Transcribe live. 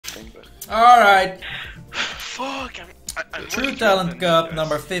interesting, but... Alright. Fuck, I'm True Talent Cup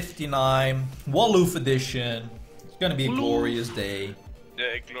number 59. Walloof edition. It's gonna be a glorious day.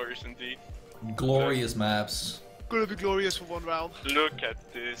 Yeah, glorious indeed. Glorious maps. Gonna be glorious for one round. Look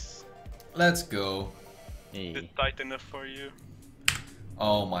at this. Let's go. The tight enough for you.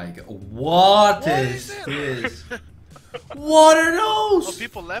 Oh my god. What is this? What are those? Oh,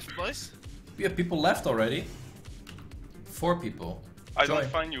 people left, boys. We have people left already. 4 people. I Joy. don't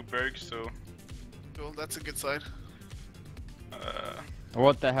find you, Berg, so... Cool, that's a good sign.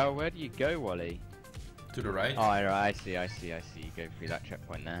 What the hell? Where do you go, Wally? To the right. Oh, I see. You go through that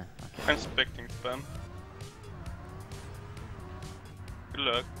checkpoint there. Okay. I'm expecting spam. Good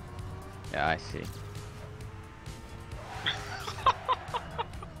luck. Yeah, I see.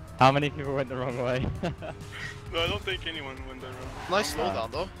 How many people went the wrong way? No, I don't think anyone went there wrong. Nice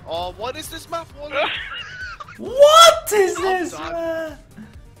slowdown though. Oh, what is this map, Wally? What is this, man?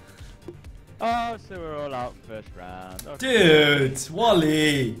 Oh, so we're all out first round. Okay. Dude,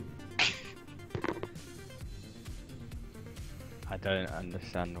 Wally. I don't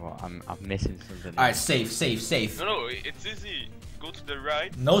understand what I'm missing something. Alright, safe. No, it's easy. Go to the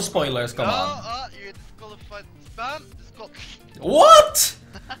right. No spoilers, come on. You're disqualified. Spam. What?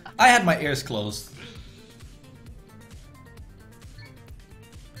 I had my ears closed.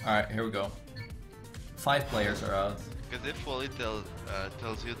 Alright, here we go. 5 players are out. Because if Wally tells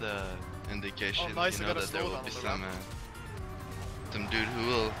you the indication, Oh, nice, you I know got a that there will slowdown be on the some dude who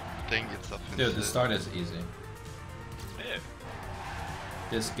will think it's offensive. Dude, the start is easy. Yeah.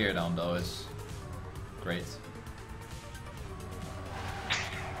 This gear down though is great.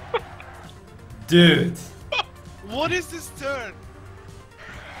 Dude. What is this turn?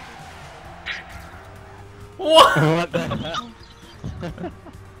 What? What the hell?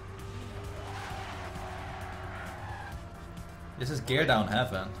 This is gear down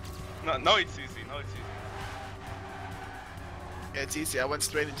heaven. No, now it's easy. Now it's easy. Yeah, it's easy. I went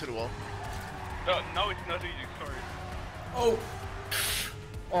straight into the wall. No, now it's not easy. Sorry. Oh.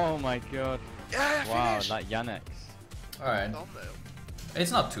 Oh my god. Yeah, Wow, finish. that Yannick. Alright. Thumbnail.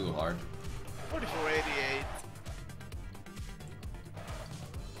 It's not too hard. 4488.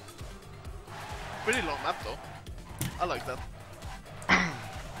 Pretty long map though. I like that.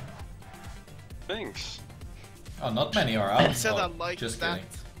 Thanks. Oh, not many are out. I said I Oh, liked just that. kidding.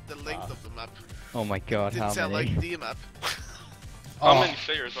 The length of the map. Oh my god, Didn't how say I many? liked the map. How Oh, many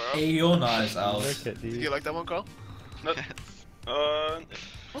players are out? Aeona is out. Look at Did these. you like that one, Carl? Not,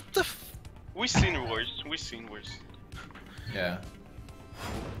 What the f- we seen worse. We seen worse. Yeah.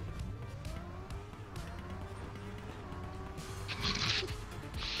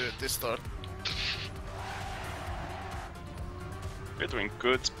 Dude, this start. We're doing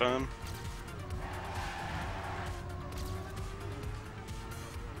good, spam.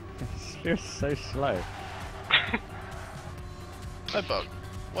 You're so slow. I bug.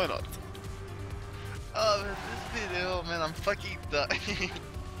 Why not? Oh man, this video, man, I'm fucking dying.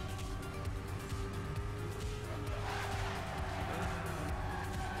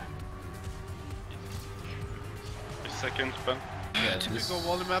 A second, spam. Yeah, Typical this...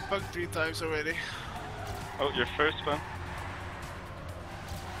 Wally map bug 3 times already. Oh, your first, spam.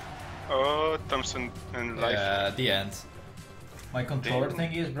 Oh, Thompson and life. Yeah, the end. My controller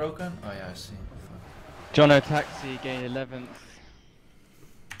thingy is broken? Oh yeah, I see. Fuck. Jono Taxi gained 11th.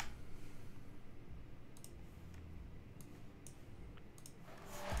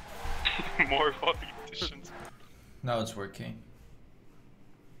 More body editions. Now it's working.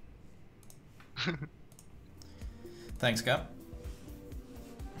 Thanks, Cap.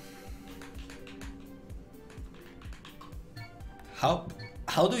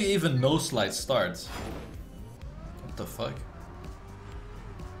 How do you even no slide start? What the fuck?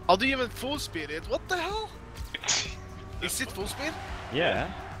 How do you even full speed it? What the hell? Is it full speed?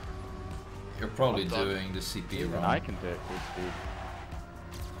 Yeah, You're probably I'm done. doing the CP even wrong. I can do it full speed.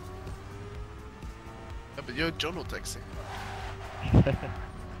 Yeah, but you're Jono Taxi.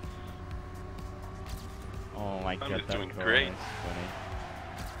 Oh my god, just that doing car great. is funny.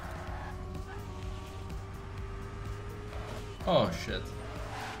 Oh shit. Shit,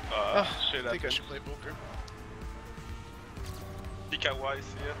 I think I happened. should play poker. DKY,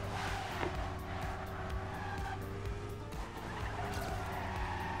 see ya.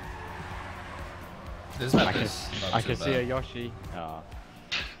 This map I can, is not I too can see a bad. Yoshi. Oh.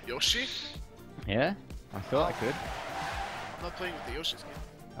 Yoshi? Yeah? I thought I could. I'm not playing with the Yoshi skin.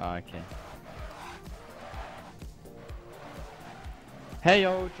 Oh, okay. Hey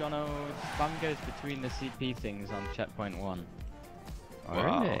yo, Jono, spam goes between the CP things on checkpoint 1. Oh,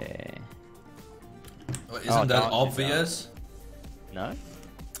 Wow. really? Oh, isn't Oh, that dance is obvious? No?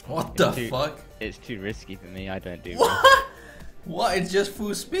 What the too- fuck? It's too risky for me. I don't do. What? What? It's just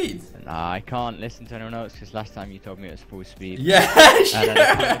full speed. Nah, I can't listen to anyone else because last time you told me it was full speed. Yeah, And then the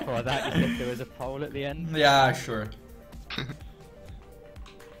time sure. before that, you said there was a pole at the end. Yeah, sure.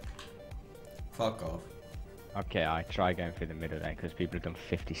 Fuck off. Okay, I try going through the middle then because people have done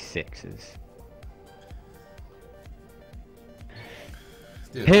 56s.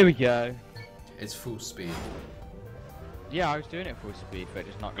 Dude, Here we go. it's full speed. Yeah, I was doing it full speed, but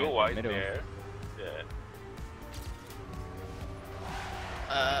just not Go going wide through the middle. there. Yeah.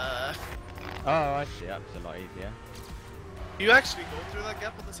 Oh, I see. That was a lot easier. You actually go through that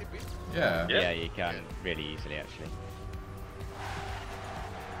gap on the CP? Yeah. Yeah. Yeah, you can really easily actually.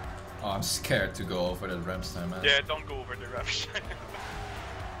 Oh, I'm scared to go over the ramps time, man. Yeah, don't go over the raft.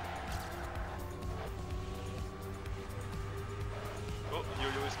 Oh,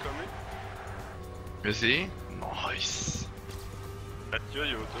 Yo-Yo is coming. You see? Nice. At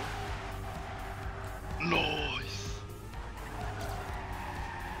Yo-Yo too. Nice.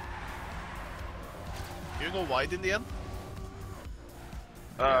 You go wide in the end?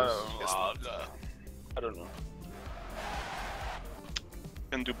 I don't know.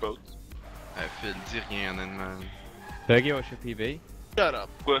 Can do both. Elle fait dit rien honnêtement. Fergie, what's your PB? Shut up.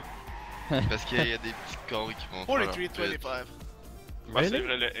 Quoi? Parce qu'il y a des petits cons qui vont faire leur 43-25. Ah, c'est Really?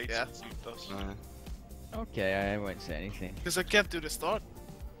 vrai, le 8 Yeah. centimeters. pute. Ouais. Okay, I won't say anything. Because I can't do the start.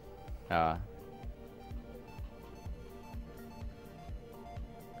 Ah.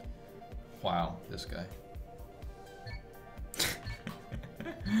 Wow, this guy.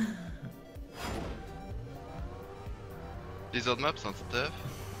 Les autres maps sont tough.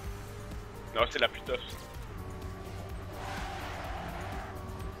 Non, c'est la plus tough.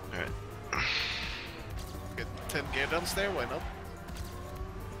 Get 10 gear downs there, why not?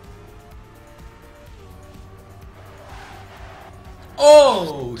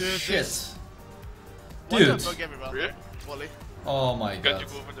 Oh Dude, shit! this- Why Dude! don't bug everyone Really? there, Wally? Oh my Can't god! you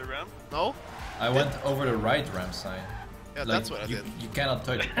go over the ramp? No? I went over the right ramp sign. Yeah, Like, that's what I you, did. you cannot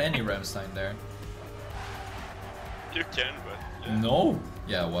touch any ramp sign there. You can, but yeah. No?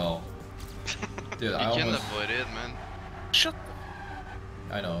 Yeah, well. Dude, You I can almost. avoid it, man. Shut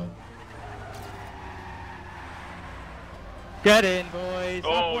I know. Get in, boys.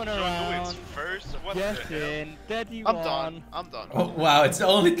 Oh, Up one Yo-Yo around. is first? What Get the hell? in. Daddy I'm one. done. I'm done. Oh, wow, it's the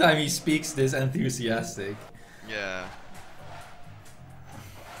only time he speaks this enthusiastic. Yeah.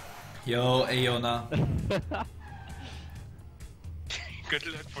 Yo, Ayona. Good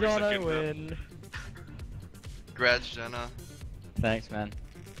luck for Jono second lap. win. Congrats, Jenna. Thanks, man.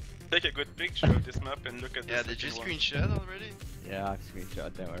 Take a good picture of this map and look at Yeah, the did you second one. screenshot already? Yeah, I've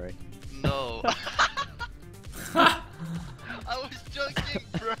screenshot. Don't worry. No. I was joking,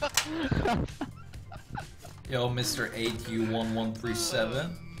 bro. Yo, Mr. 8U1137. No.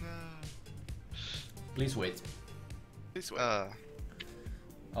 Please wait. This way.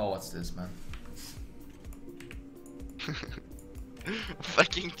 Oh, what's this, man?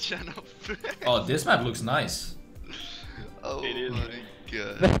 Fucking channel. Oh, this map looks nice. Oh It is. my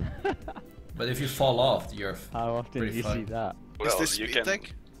god. But if you fall off, you're. How often do Pretty you see fun. that? Is Well, this you speed can,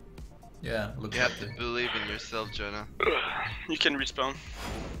 tank? Yeah, look You at have to it. believe in yourself, Jenna. you can respawn.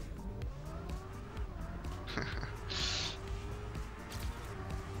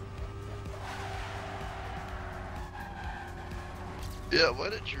 Yeah, why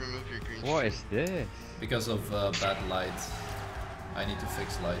did you remove your green What screen? is this? Because of bad lights. I need to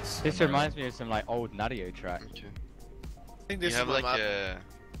fix lights. This on my reminds me of some like old Nadio track. Okay. I think You this have is my like map. a...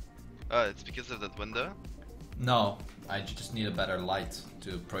 Oh, it's because of that window? own. No, I just need a better light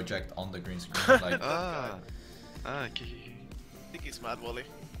to project on the green screen. Like, Ah. Ah, okay, okay, okay. I think he's mad, Wally.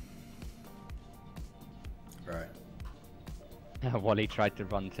 right. Wally tried to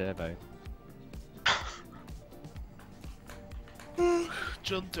run turbo.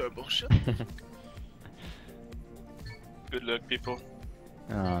 John Turbo shit. Good luck, people.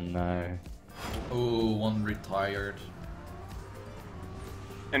 Oh no. Oh, one retired.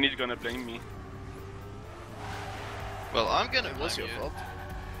 And he's gonna blame me. Well, I'm gonna It blame was your you. fault.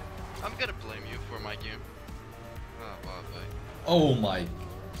 I'm gonna blame you for my game. Oh, wow, boy. Oh my.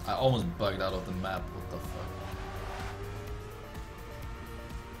 I almost bugged out of the map. What the fuck?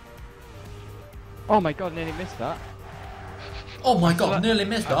 Oh my god, nearly missed that. Oh my god, nearly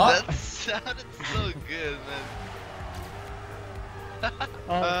missed that. That sounded so good, man.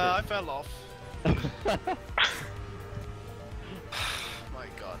 Oh, I fell off. My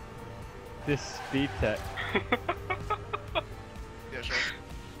god. this speed tech. Yeah, sure.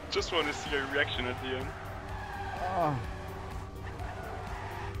 Just want to see your reaction at the end. Oh.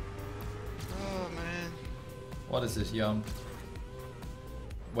 Oh, man. What is this, Yum?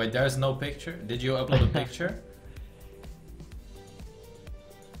 Wait, there's no picture? Did you upload a picture?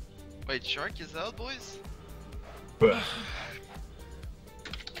 Wait, Shark is out, boys? Rip.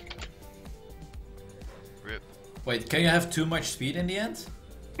 Wait, can you have too much speed in the end?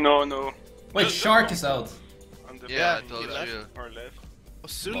 No, no. Wait, Just Shark the is out. on the Yeah, I bottom told left you. or left. Oh,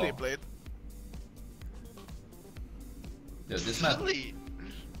 Sully Wow. played. Dude, this map. Silly.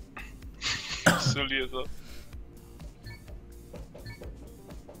 Sully is up.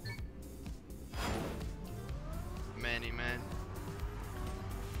 Manny, man.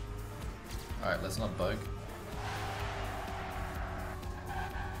 Alright, let's not bug.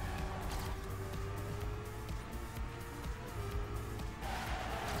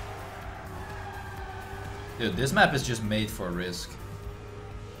 Dude, this map is just made for risk.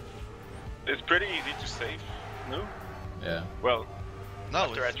 It's pretty easy to save, no? Yeah. Well, No,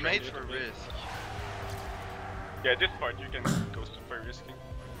 After I it's trained made it for a bit. risk. yeah, this part you can go super risky.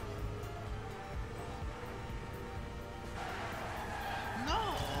 No,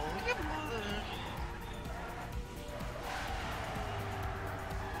 you mother.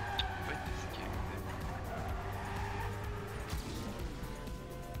 Wait, this game.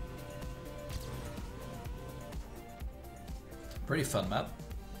 Pretty fun map.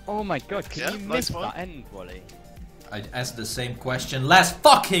 Oh my god, can Yeah, you nice miss one. that end, Wally? I asked the same question last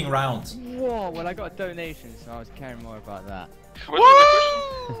fucking round. Whoa, well I got a donation, so I was caring more about that. What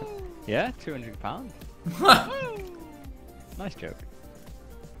was the question? Yeah, £200. Nice joke.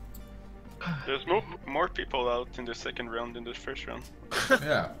 There's more people out in the second round than the first round.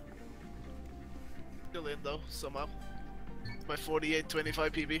 Yeah. Still in though, somehow. My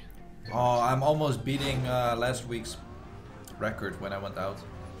 48-25 PB. Oh, I'm almost beating last week's record when I went out.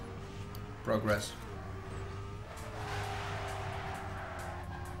 Progress.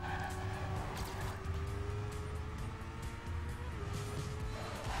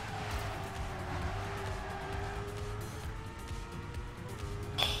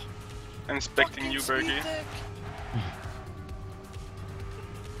 Inspecting you, Bergie.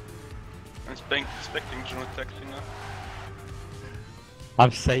 Inspecting Juno Taxi now.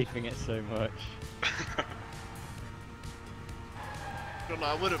 I'm saving it so much. No,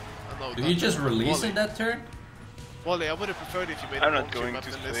 I would have. No, Did you just release Wally. in that turn? Wally, I would have preferred if you made I'm a not walkthrough going map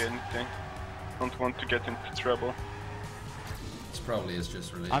to than say this. anything. Don't want to get into trouble. This probably is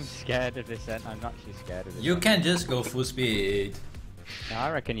just release. I'm scared of this end. I'm actually scared of this You end. can just go full speed. I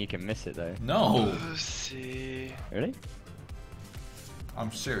reckon you can miss it though. No, Pussy. Really?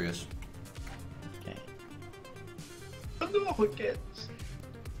 I'm serious. Okay. No, rockets.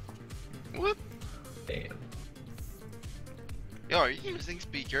 What? Damn. Yo, are you using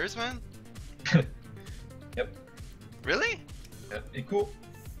speakers, man? Yep. Really? Yep. Echo.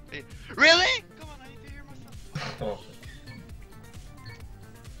 Really? Come on, I need to hear myself. Oh.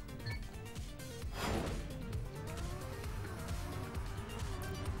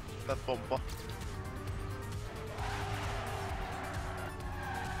 That bomba.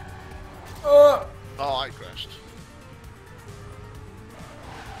 Oh! Oh, I crashed.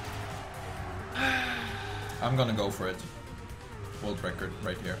 I'm gonna go for it. World record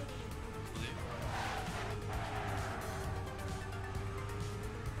right here.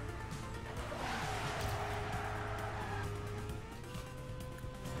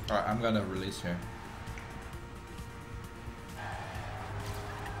 Alright, I'm gonna release here.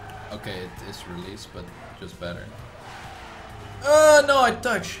 Okay, it is released, but just better. No, I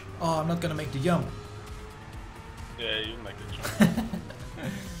touch! Oh, I'm not gonna make the jump. Yeah, you make it jump.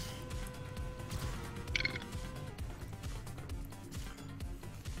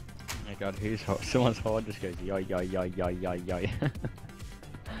 Oh my god, who's hot? Someone's horn just goes yoy yoy yoy yoy yoy yoy.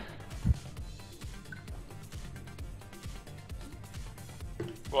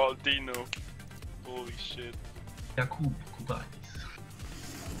 Well, Dino. Holy shit. Jakub Kubanis.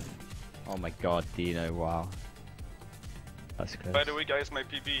 Oh my god, Dino, wow. That's close. By the way, guys, my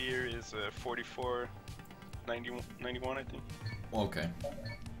PB here is 44, 91, I think. Okay.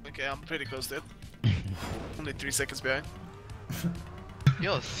 Okay, I'm pretty close to it. Only 3 seconds behind.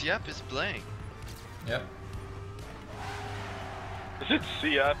 Yo, Siap is playing. Yep. Is it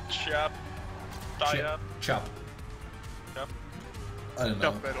Siap, Chap, Tie Up? Chop. Chop. I don't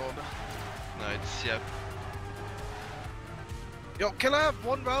know. Jump right on. No, it's Siap. Yo, can I have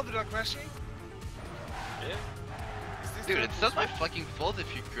one round without crashing? Yeah. Is this Dude, the- it's not my fucking fault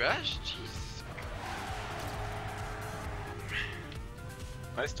if you crash. Jeez.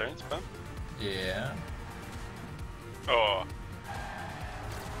 Nice turn, spam. Yeah. Oh.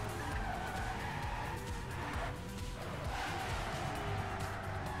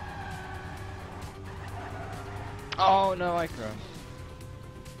 Oh no, I crashed.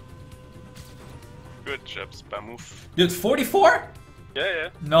 Good job, Spamoof. Dude, 44? Yeah.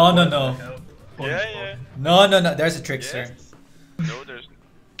 No. Yeah. No. There's a trickster. Yes. No, there's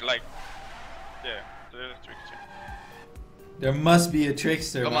like, yeah, there's a trickster. There must be a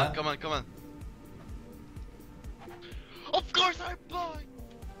trickster, Come man. on, come on, come on. Of course I'm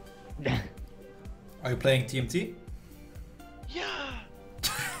blind! Are you playing TMT?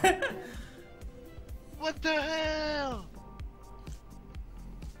 Yeah! What the hell?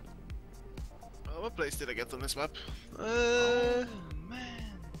 What place did I get on this map? Oh,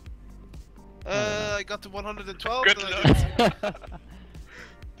 man. I got to 112. Good then I luck. did-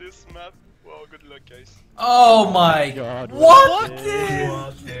 This map. Wow, good luck, guys. Oh my God, What? What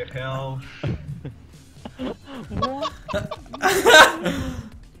the hell?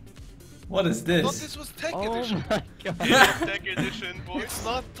 What is I thought this? this was Tech Oh Edition. my god. Tech edition, boys. It's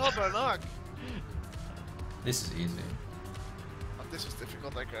not Tabernacle. This is easy. Oh, this was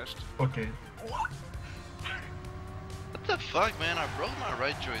difficult, I crashed. Okay. What the fuck, man? I broke my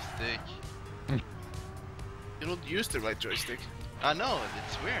right joystick. You don't use the right joystick. I know,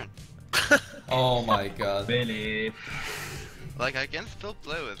 it's weird. Oh my god. Really? Like, I can still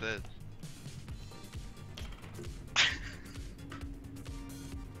play with it.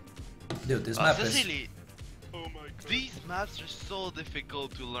 Dude, this map is... Cecily, Oh my god. these maps are so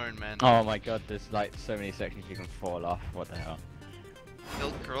difficult to learn, man. Oh my god, there's like so many sections you can fall off. What the hell?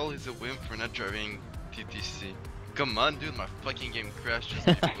 Hill Curl is a win for not driving TTC. Come on, dude, my fucking game crashed just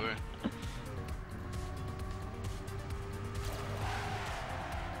before.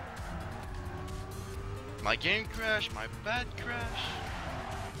 My game crashed, my bad crash.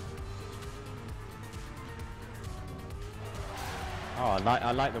 Oh,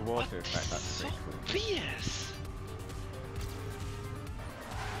 I like the water effect. That's So pretty cool. BS.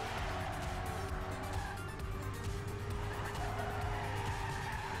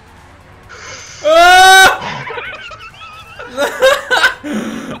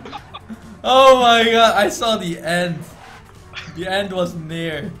 Oh my god, I saw the end. The end was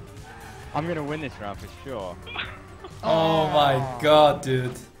near. I'm gonna win this round for sure. Oh my god,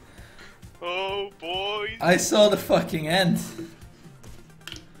 dude. Oh boys. I saw the fucking end.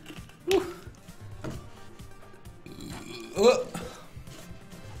 Whew.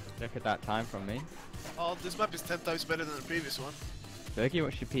 Look at that time from me. Oh, this map is 10 times better than the previous one. Bergie,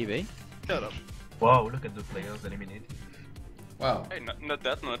 what's your PB? Shut up. Wow, look at the players eliminated. Wow. Hey, not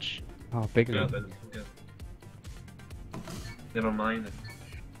that much. Oh, big Yeah, lead. but yeah. Never mind.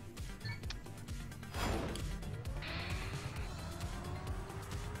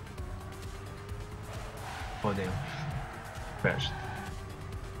 Oh damn. Crashed.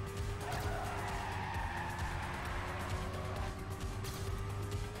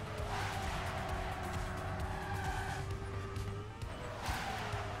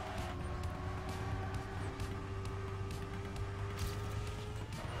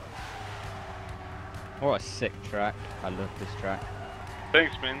 What a sick track. I love this track.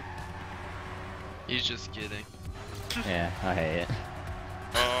 Thanks, man. He's just kidding. Yeah, I hate it.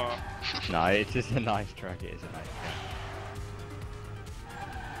 No, it's just a nice track. It is a nice track.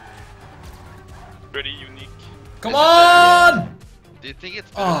 Pretty unique. Come on! Do you think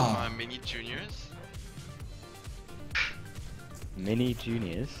it's better Oh. than my mini juniors? Mini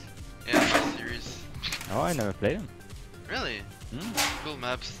Juniors. Yeah, my series. Oh, I never played them. Really? Mm. Cool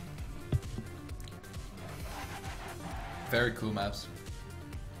maps. Very cool maps.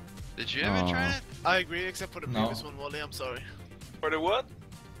 Did you ever try it? I agree, except for the No. previous one, Wally. I'm sorry. For the what?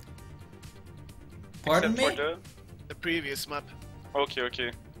 Pardon Except me? for The previous map. the...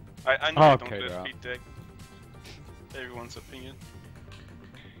 Okay. I know Okay, I don't bro. let feedback. Everyone's opinion.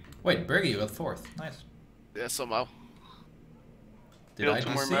 Wait, Bergie, you got fourth. Nice. Yeah, somehow. Did Still I two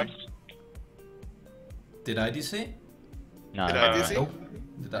more DC? maps. Did I DC? No. Did I DC? Nope.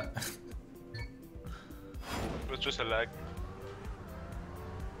 Did I? It was just a lag.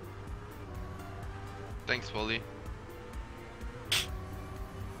 Thanks, Wally.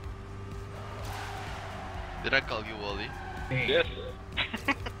 Did I call you Wally? Hey. Yes.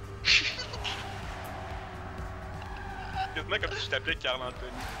 Quasiment comme si je t'appelais Carl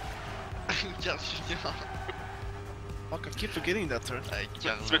Anthony. Carl Junior. Fuck, I keep forgetting that turn. Hey,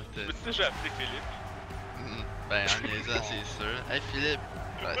 Carl Tu Anthony. sais, j'ai appelé Philippe. Ben, en niaisant, c'est sûr. Hey, Philippe.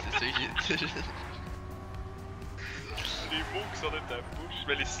 Ouais, c'est sûr qu'il est... Les mots qui sortent de ta bouche,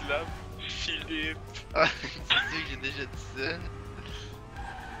 mais les syllabes. Philippe. Ah, c'est sûr que j'ai déjà dit ça.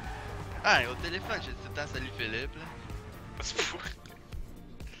 Ah, au téléphone, j'ai dit tout le temps salut Philippe, là. C'est fou.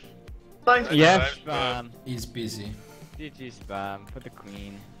 Yes, Ouais, spam. He's busy. GG spam for the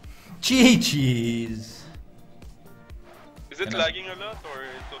queen. GG's. Is it Can I- lagging a lot or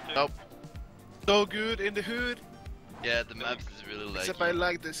it's okay? Nope. So good in the hood. Yeah, the maps is really laggy. Except I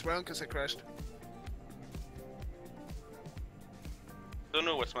lagged this round because I crashed. Don't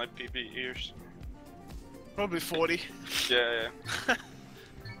know what's my PB ears. Probably 40. Yeah.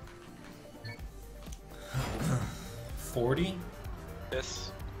 40?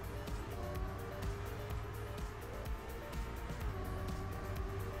 Yes.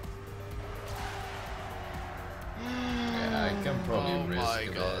 Yeah, I can probably Oh my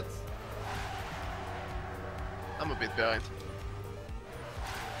risk God. that. I'm a bit behind.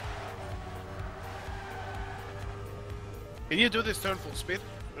 Can you do this turn full speed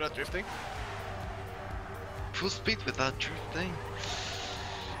without drifting? Full speed without drifting?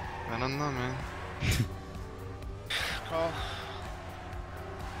 I don't know, man. Carl.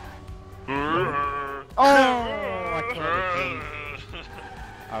 Oh, I caught the jump.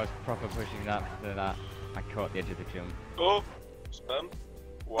 I was proper pushing that to that. I caught the edge of the jump. Oh, spam.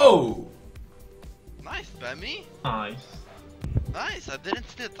 Wow. Oh! Nice, Bammy. Nice. Nice. I didn't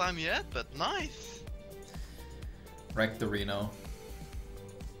see the time yet, but nice. Wreck the Reno.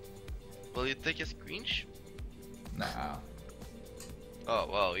 Will you take a screenshot? Nah. Oh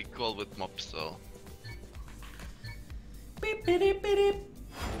wow, equal with mob so. Beep, beep, beep, beep. Beep,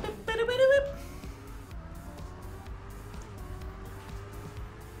 beep, beep, beep.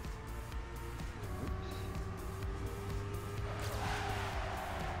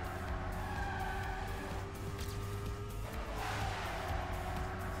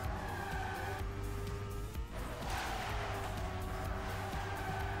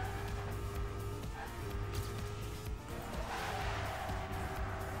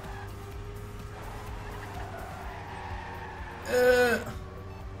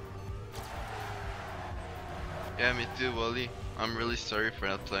 Yeah, me too, Wally. I'm really sorry for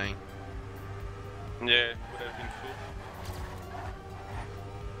not playing. Yeah, would have been cool.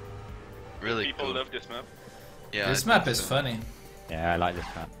 Really People cool. love this map. Yeah, This I map think is so. funny. Yeah, I like this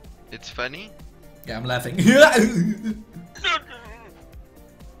map. It's funny. Yeah, I'm laughing.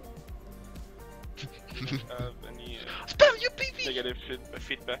 Have any Spam you PV! negative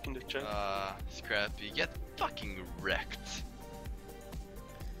feedback in the chat? Scrappy, get fucking wrecked.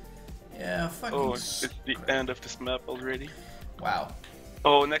 Yeah, fucking. Oh, it's the end of this map already. Wow.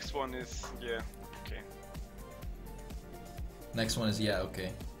 Oh, next one is yeah. Okay. Next one is yeah,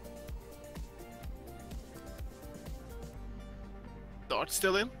 okay. Dart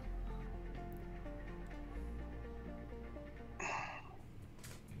still in?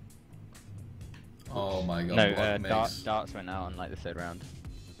 Oh my god. No, block mix. darts went out on like the third round.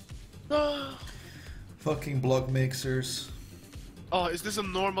 Fucking block mixers. Oh, is this a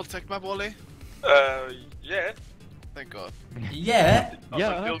normal tech map, Wally? Yeah. Thank God. Yeah. Up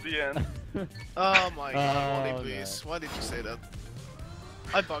Yeah. until the end. Oh my God, Oh, Wally, please. Why did you say that?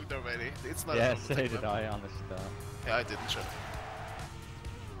 I bugged already. It's not a Yeah, normal so tech did map. I on the start. Yeah, I didn't, shut up.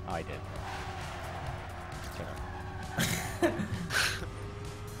 I did. Shut up.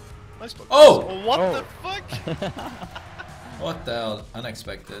 Nice bug. Oh! What Oh. the fuck? What the hell?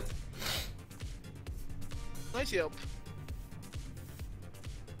 Unexpected. Nice yelp.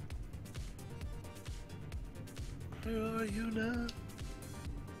 Where are you now?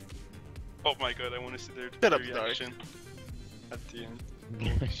 Oh my god, I want to see their Shut up, reaction at the end.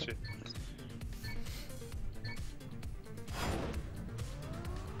 Holy shit.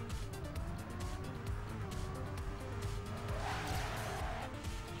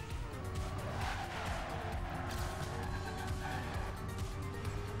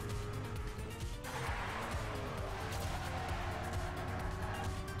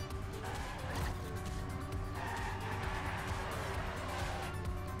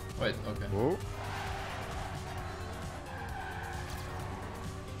 Wait, okay. Whoa.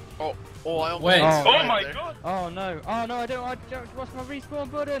 Oh, I almost Wait. missed Oh right my there. god! Oh no! Oh no! I don't. What's my respawn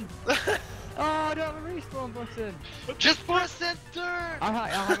button? Oh, I don't have a respawn button. Just press enter! I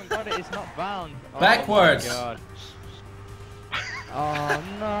haven't got it. It's not bound. Oh, Backwards. My God. Oh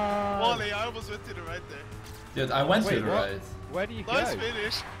no! Wally, I almost went to the right there. Dude, I went Wait, to the what? right. Where do you Nice go?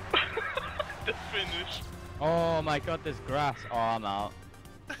 finish. The finish. Oh my God! There's grass. Oh, I'm out.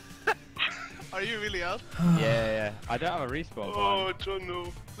 Are you really out? Yeah. I don't have a respawn Oh, button. John,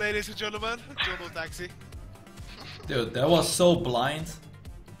 no. Ladies and gentlemen, Jono Taxi. Dude, that was so blind.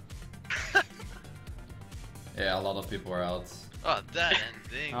 Yeah, a lot of people are out. Oh, that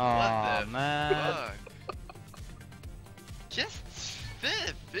ending. Oh What the man! fuck? Just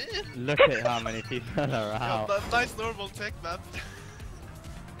fit. Look at how many people are Yeah, out. nice normal tech map.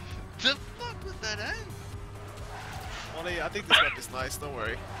 The fuck was that end? Wally, I think this map is nice, don't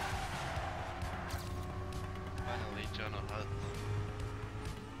worry. Finally, John had.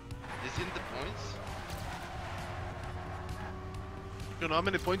 Is he in the points? You know, how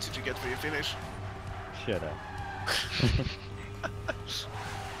many points did you get for your finish? Shut up.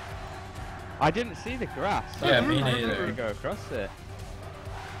 I didn't see the grass. Yeah, me I neither. didn't go across it.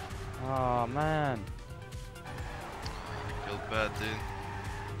 Oh man. I feel bad, dude.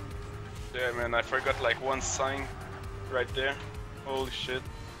 Yeah, man, I forgot like one sign right there. Holy shit.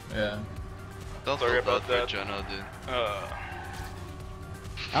 Yeah. Don't Sorry feel bad about for that. Jono, dude.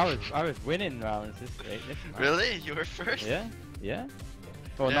 I was winning rounds this round. Really? You were first? Yeah, yeah.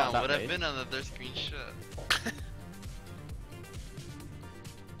 Well, yeah, not that would have way. been another screenshot.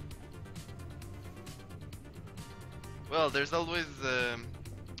 Well, there's always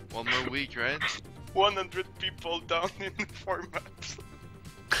one more week, right? 100 people down in 4 maps.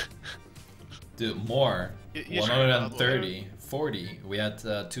 Dude, more. You should 130. 40. We had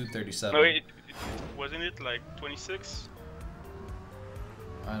 237. No, wasn't it like 26?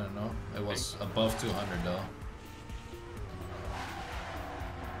 I don't know. It was above 200 though.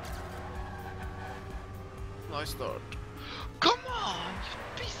 Nice start. Come on,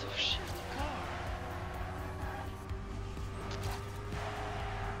 you piece of shit car.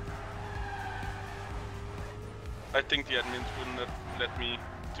 I think the admins wouldn't let me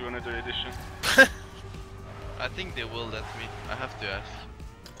do another edition. I think they will let me. I have to ask.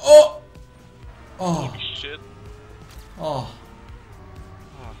 Oh! Oh! Holy shit. Oh!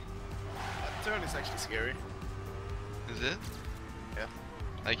 That turn is actually scary. Is it? Yeah.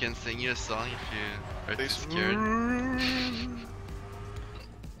 I can sing you a song if you are too This- scared.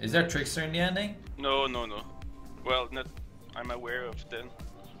 Is there Trickster in the ending? No, no, no. Well, not. I'm aware of them.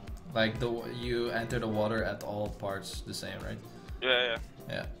 Like you enter the water at all parts the same, right? Yeah, yeah.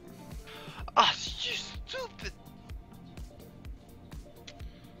 Yeah. Ah, you stupid!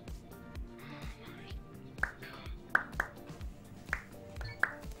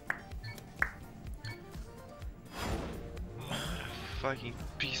 Fucking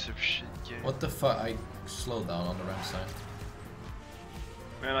piece of shit game. What the fuck? I slowed down on the ramp side.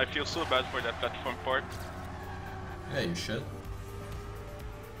 Man, I feel so bad for that platform part. Yeah, you should.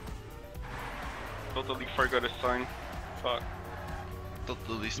 Totally forgot a sign. Fuck.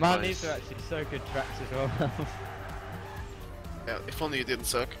 Totally Man, these spice. are actually so good tracks as well. Yeah, if only you didn't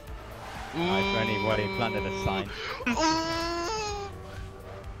suck. Nice, Rennie, Wally planted a sign.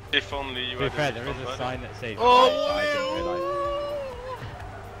 If only you To be had fair, a there is a button. sign that says Oh, I didn't realise.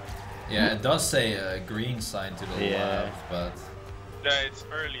 Yeah, it does say a green sign to the Yeah. left, but Yeah, it's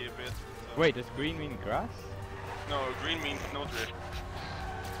early a bit. So. Wait, does green mean grass? No, green means no drift.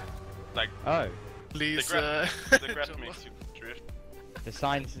 Like, Oh, Please, the grass Jono. makes you drift. the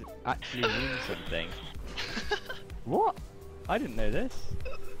signs actually mean something. What? I didn't know this.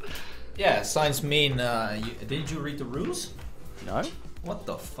 yeah, signs mean. Did you read the rules? No, What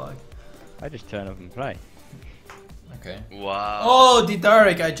the fuck? I just turn up and play. Okay. Wow. Oh,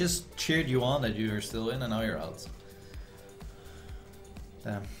 Didarik, I just cheered you on that you were still in and now you're out.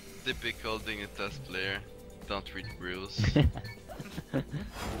 Damn. Typical being a test player. Don't read rules.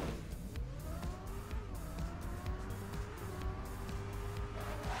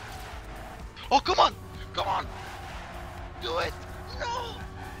 Oh, come on! Come on! Do it! No!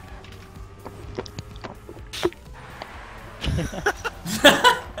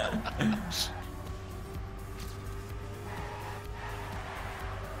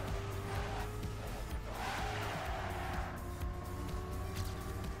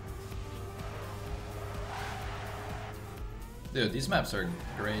 Dude, these maps are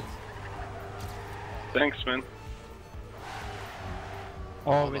great. Thanks, man.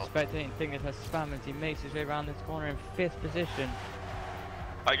 Oh, respectating thing that has spam as he makes his way around this corner in 5th position.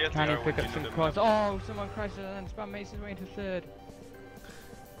 I guess Can they he are pick up winning some the coins? map. Oh, someone crashes and spam makes his way into 3rd.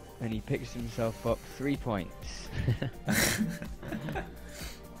 And he picks himself up 3 points.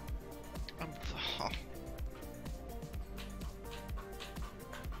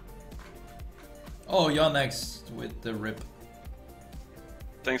 Oh, you're next with the rip.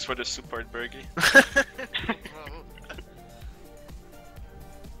 Thanks for the support, Bergie.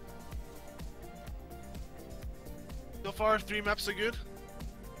 So far, 3 maps are good.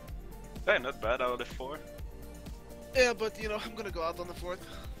 Yeah, not bad out of the 4. Yeah, but you know, I'm gonna go out on the 4th.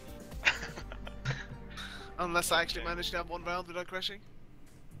 Unless I actually manage to have 1 round without crashing.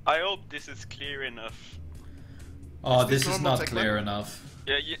 I hope this is clear enough. Oh, Is this this is normal not tech clear map? enough.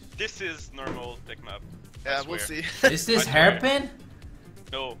 Yeah, this is normal tech map. I Yeah, we'll swear. see. Is this I swear. hairpin?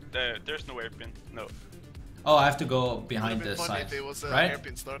 No, there's no airpin. No. Oh, I have to go behind Would've the been funny side, if it was a right?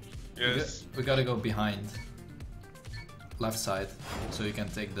 hairpin start. Yes. We gotta go behind. Left side, so you can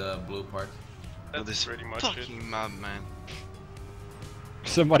take the blue part. That's this pretty much it. fucking mad, man.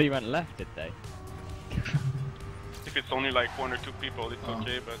 Somebody went left, did they? If it's only like 1 or 2 people, it's Oh.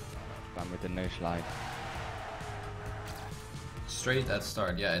 okay, but... Spam with the no slide. Straight at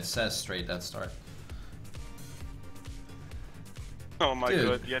start. Yeah, it says straight at start. Oh my Dude.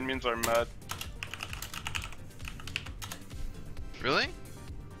 god, the admins are mad. Really?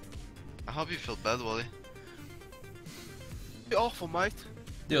 I hope you feel bad, Wally. Be awful, mate.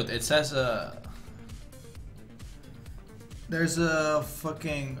 Dude, it says there's a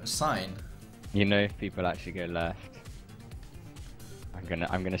fucking sign. You know if people actually go left.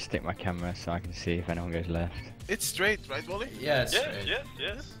 I'm gonna stick my camera so I can see if anyone goes left. It's straight, right, Wally? Yeah, it's Yes, straight. yes,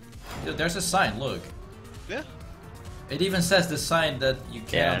 yes. Dude, there's a sign, look. Yeah. It even says the sign that you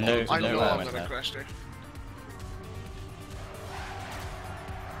Yeah, can't no- go to I the know left. I'm went gonna left. crash there.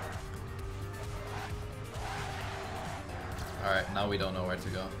 Alright, now we don't know where to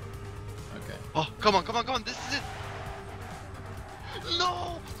go. Okay. Oh, come on, come on, come on, this is it!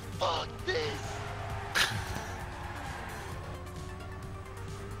 No! Fuck this!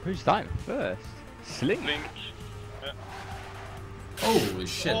 Who's starting first? Sling. Link. Holy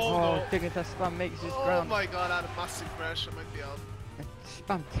shit. Oh, Oh, no. thinking that Spam makes his Oh ground. my god, I had a massive crash. I might be out.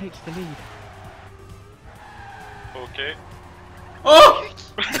 Spam takes the lead. Okay. Oh!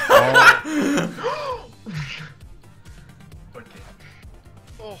 Oh, Okay.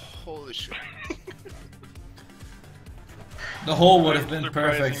 Oh, holy shit. The hole would have I'm been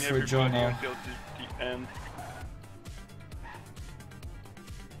perfect surprising for everybody Jono. until the end.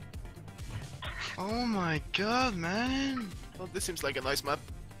 Oh my god, man! Well, this seems like a nice map.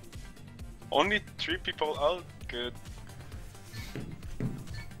 Only 3 people out. Good.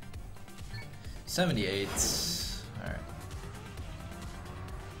 78. Alright.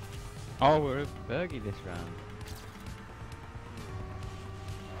 oh, we're a Bergie this round.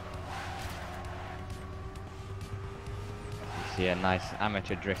 You see a nice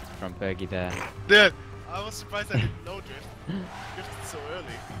amateur drift from Bergie there. Dude, I was surprised I didn't know drift. Drifted so early.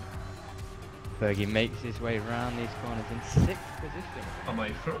 Bergie makes his way around these corners in 6th position. Am I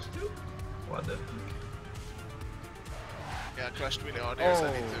first too? What the heck? Yeah, I crashed really hard here, so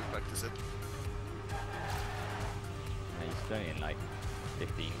I need Oh. to practice it. No, he's only in like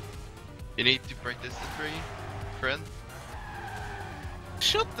 15. You need to practice it, friend.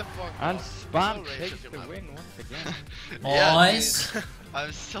 Shut the fuck And up. Spam No rage takes at your the map. win once again. Nice. dude.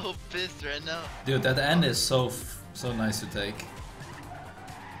 I'm so pissed right now. Dude, that end is so nice to take.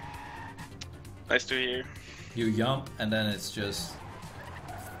 Nice to hear. You jump and then it's just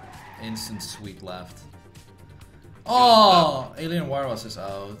instant sweet left. Oh, Alien Warwas is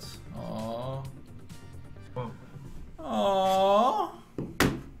out. Oh. Oh. Oh.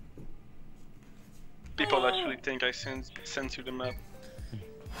 People actually think I sent you the map.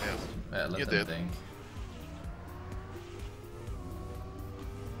 Yeah, let You them did. think.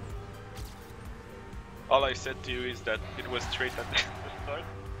 All I said to you is that it was straight at the start.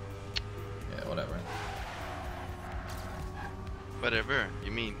 Yeah, whatever. Whatever,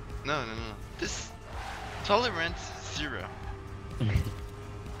 you mean? No. This tolerance 0.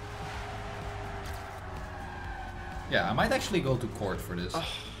 Yeah, I might actually go to court for this.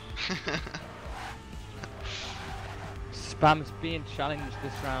 Spam's being challenged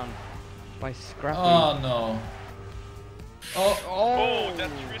this round by Scrappy. Oh no. Oh, Oh,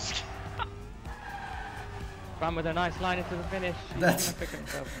 that's risky. Spam with a nice line into the finish. He's That's- gonna pick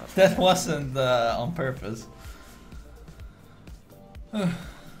himself up. that wasn't on purpose.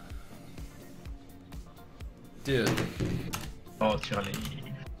 Dude. Oh, Charlie.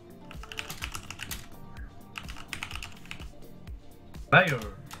 Liar.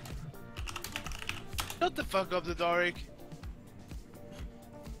 Shut the fuck up, the Doric.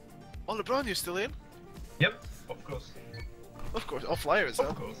 Oh, LeBron, you still in? Yep, of course. Of course, off flyers, huh?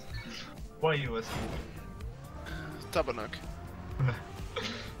 Of course. Why you asking? Tabernacle.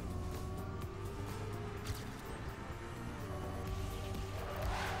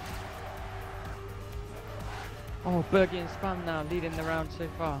 Oh, Bergie and Spam now leading the round so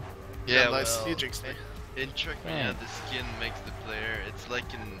far. Yeah, nice. well, You jinxed me. in track, Yeah. the skin makes the player. It's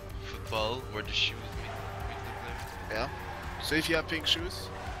like in football where the shoes make the player. Yeah. So if you have pink shoes,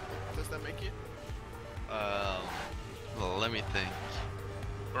 what does that make you? Well, let me think.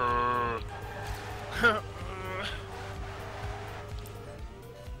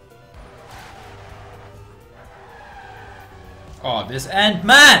 Oh, this end,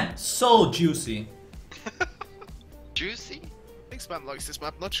 man! So juicy. Juicy? I think Span likes this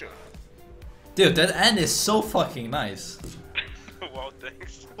map, not sure. Dude, that end is so fucking nice. Wow,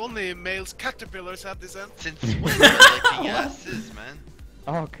 thanks. Only males caterpillars have this end. Since when are licking asses, man?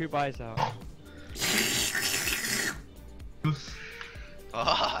 Oh, Kubai's out.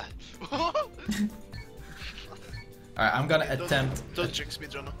 Ah. Alright, I'm gonna Don't- attempt Don't jinx me,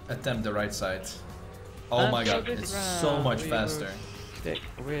 Jono. attempt the right side. Oh my god, this it's round so much we faster. will Stick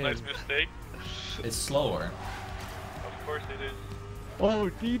with. Nice mistake. It's slower. Of course it is. Oh,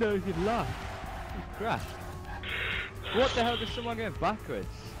 Dino's in last. He's crashed. What the hell? Does someone going backwards?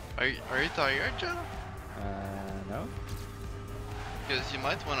 Are you tired, John? No. Because you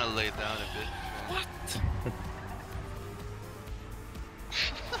might want to lay down a bit. What?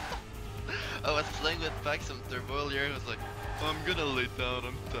 I was playing with Pax some turbo earlier. I was like, I'm gonna lay down.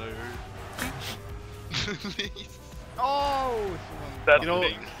 I'm tired. Please. Oh, someone. That You know-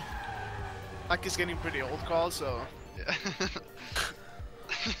 thing. Like is getting pretty old, Carl. So Yeah.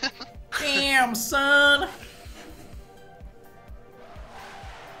 Damn, son!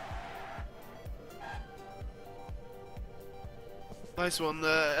 nice one,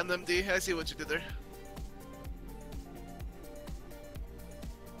 NMD. I see what you did there.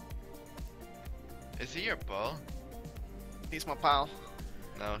 Is he your pal? He's my pal.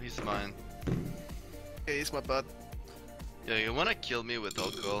 No, he's mine. Yeah, he's my bud. Yeah, you wanna kill me with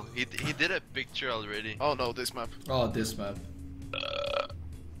alcohol? He did a picture already. Oh no, this map. Oh, this map.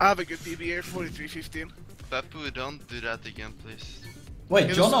 I have a good PB here, 43-15. Papu, don't do that again, please. Wait,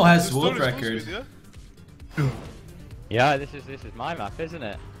 Yeah, Jono the has story world is full record. speed, yeah? Yeah, this is my map, isn't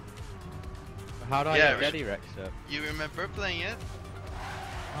it? How do I Yeah, get Daddy Rex up? You remember playing it?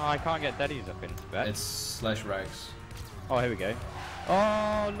 Oh, I can't get Daddy's up in spec. It's /rags. Oh, here we go.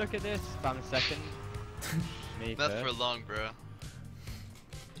 Oh, look at this. Spam second. Me Not first. for long, bro.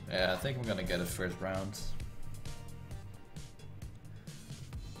 Yeah, I think I'm gonna get it first round.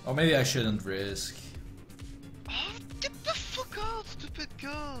 Or maybe I shouldn't risk. Oh, get the fuck out, stupid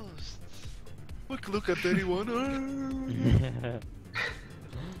ghost! Look at 31.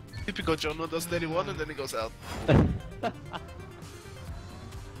 Typical Jono does 31 and then he goes out.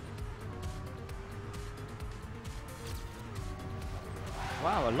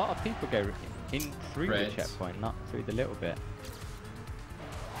 Wow, a lot of people go in through Right. the checkpoint, not through the little bit.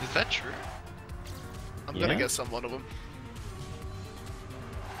 Is that true? I'm Yeah. gonna get some one of them.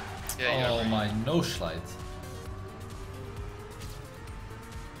 Yeah, you're Oh right. my no slide.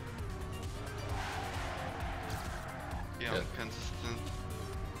 Yeah, Yeah. I'm consistent.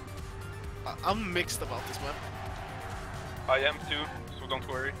 I'm mixed about this map. I am too, so don't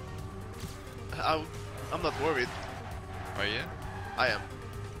worry. I'm not worried. Are you? I am.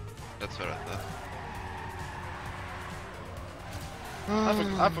 That's what I thought.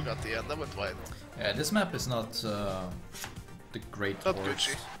 I forgot the end. I went wide. Yeah, this map is not the great Not horse.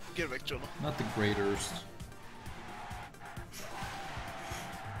 Gucci. Get back, Jono. Not the greatest.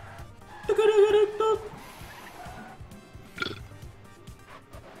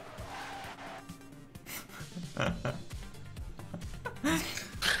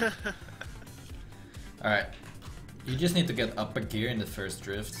 Alright. You just need to get up a gear in the first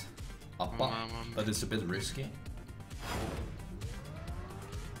drift. Uppa, but it's a bit risky.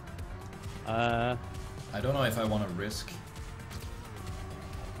 I don't know if I want to risk.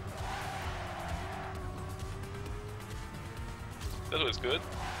 That was good.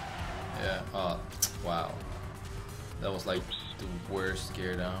 Yeah, wow. That was like the worst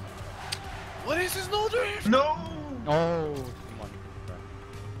gear down. What is this no drift? No! Oh, someone.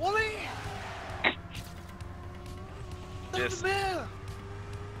 Wally! Yes. The mail!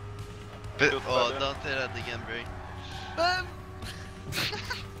 But, Good oh, brother. don't say that again, Bray. Man!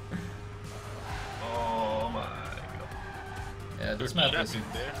 Oh my god. Yeah, this map Champion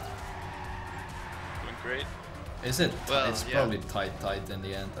isn't. there. Doing great. Is it? Well, It's yeah. probably tight in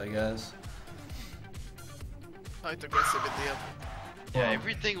the end, I guess. Quite aggressive in the end. Yeah, Well,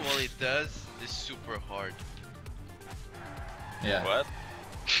 everything Wally does is super hard. Yeah. What?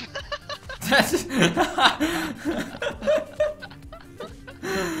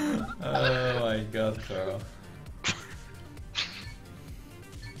 Oh my god, Carl.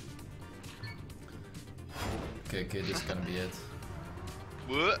 Okay, this is gonna be it.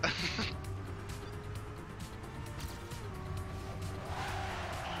 What?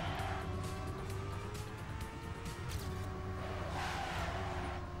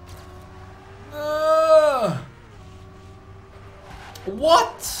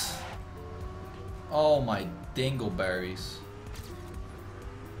 What? Oh my dingleberries.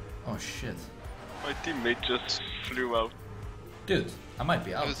 Oh shit. My teammate just flew out. Dude, I might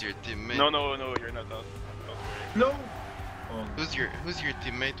be out. Who's your teammate? No, you're not out. Don't no! Oh, Who's your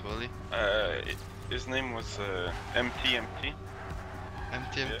teammate, Wally? worry. His name was MTMT.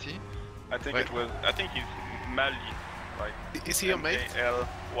 MTMT? I think Wait. it was. I think he's Mali. Like. Is he your mate?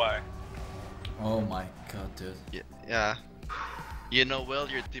 MALY. Oh my god, dude. Yeah. You know well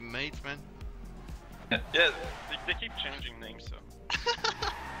your teammates, man. Yeah, they keep changing names, so.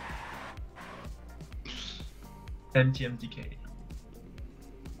 MTMDK.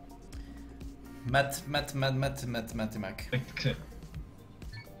 Mac. Okay.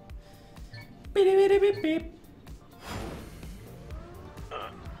 Beep, beep, beep.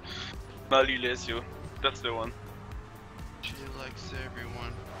 Mali Lesio, that's the one. She likes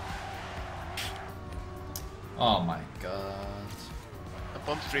everyone. Oh my god. I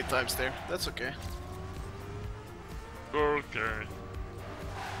bumped 3 times there. That's okay. Okay.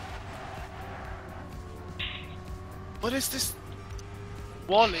 What is this?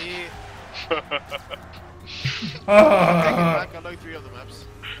 Wally! Take it back, I like 3 of the maps.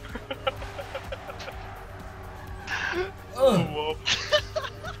 Whoa.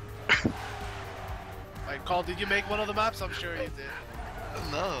 Alright, Carl, did you make one of the maps? I'm sure you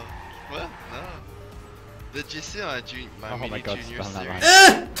did. No. What? No. Did you see my Oh mini my god, junior spell series?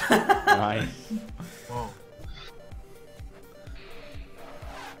 that right. Nice. Wow.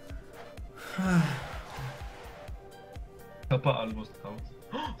 Kappa almost out.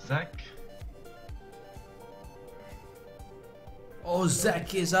 Zach. Oh,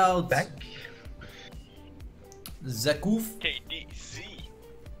 Zach is out. Back. Zakoof. KDZ.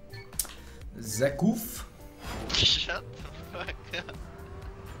 Zakoof. Shut the fuck up.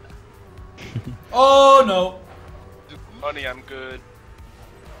 Oh no. Honey, I'm good.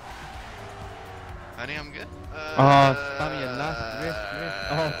 Honey, I'm good. Oh, spam your last risk.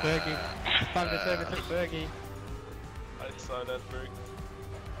 Oh, Fergie. Spam the service at Fergie. I saw that Berg.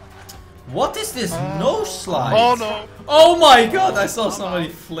 What is this no slide? Oh no! Oh my god, I saw I'm somebody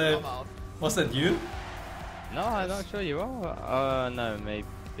out. flip. I'm out. Was that you? No, I'm not sure you are. No, maybe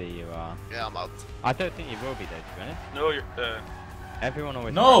you are. Yeah, I'm out. I don't think you will be though, to be honest. No, you're. Everyone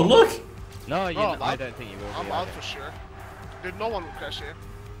always. No, look! No, you. I'm I out. don't think you will I'm be. out either. for sure. Dude, no one will crash here.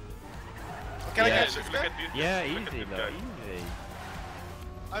 Can I Yeah, catch this look guy? at this. Yeah, Look at easy this though, guy. easy.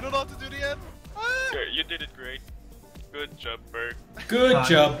 I don't know how to do the end. Ah! Yeah, you did it great. Good job, Berg. Good Hi.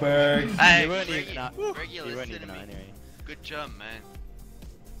 job, Berg. Hey, You weren't Bergie, even out. Bergie, You listen weren't to even me. out anyway. Good job, man.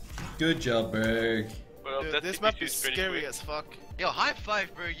 Good job, Berg. Well, Dude, that this TPC map is pretty scary quick. as fuck. Yo, high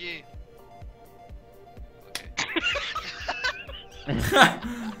five, Bergie. Okay. Yeah,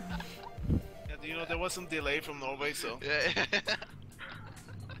 you know, there was some delay from Norway, so. Yeah.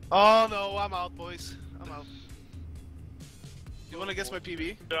 Oh no, I'm out, boys. I'm out. You wanna guess my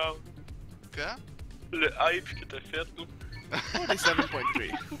PB? Ciao. Quoi? Le hype que t'as fait, nous.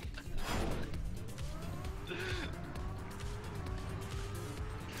 47.3.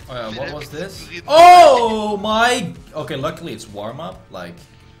 Oh yeah, what was this? Read- Oh my! Okay, luckily it's warm up. Like,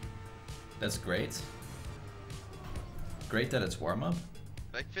 that's great. Great that it's warm up.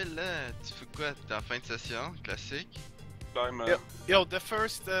 Fait que Phil, là, tu fais quoi? T'es en fin de session, classique. Bye, man. Yo, the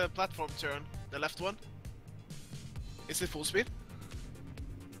first platform turn, the left one. Is it full speed?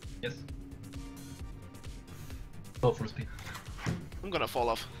 Yes. Go for speed. I'm gonna fall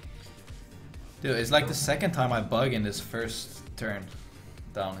off. Dude, it's like the second time I bug in this first turn.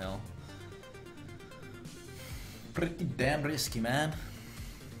 Downhill. Pretty damn risky, man.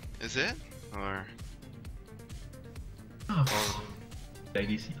 Is it? Or... Oh.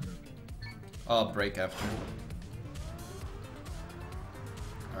 ADC. Oh, break after.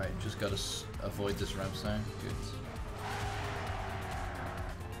 Alright, just gotta avoid this ramp sign. Good.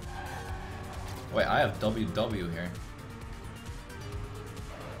 Wait, I have WW here.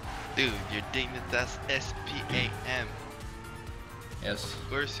 Dude, your Dignitas SPAM. Yes. Of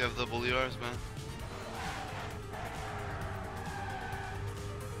course, you have WRs, man.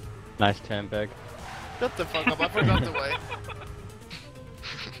 Nice turn, Berg. Shut the fuck up, I forgot the way.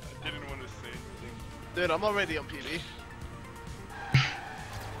 I didn't want to say anything. Dude, I'm already on PB.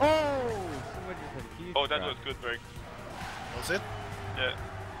 Oh! Somebody just had a huge Oh, that crash. was good, Berg. Was it? Yeah.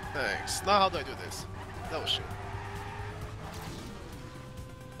 Thanks. Now how do I do this? That was shit.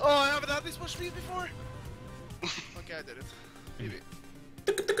 Oh, I haven't had this much speed before? Okay, I did it.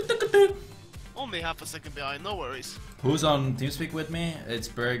 PB. Only half a second behind, no worries. Who's on TeamSpeak with me? It's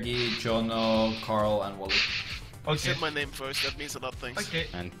Bergie, Jono, Carl, and Wally. You Okay. said my name first, that means a lot of things. Okay.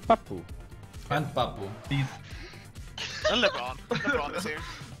 And Papu. And Papu. Please. And LeBron. LeBron is here.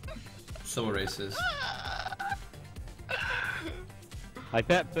 So racist. I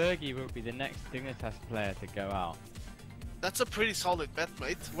bet Bergie will be the next Dignitas player to go out. That's a pretty solid bet,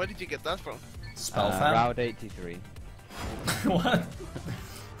 mate. Where did you get that from? Spellfam? Round 83. What?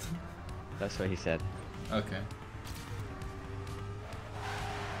 That's what he said. Okay.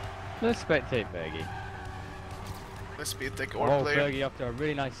 Let's spectate Bergie. Let's be a take or Oh, player. Bergie up to a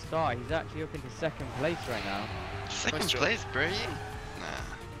really nice start. He's actually up into second place right now. Second Nice job. place, Bergie? Nah.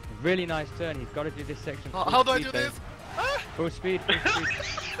 He's really nice turn. He's got to do this section. Oh, full how do I speed, do though. this? Ah! Full speed, full speed.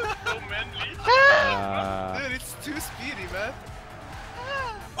 So manly. Dude, it's too speedy, man.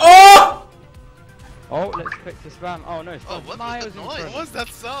 Oh! Oh, let's click to spam. Oh no, Oh, spam what was miles that in noise? front. What was that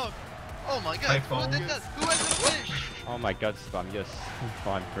sound? Oh my High god, who phone. did that? Who had the finish? Oh my god, spam, you're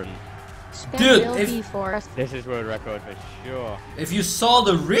fine for Dude, Will if- be for us. This is world record for sure. If you saw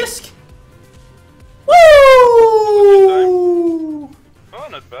the risk. Woo! Oh,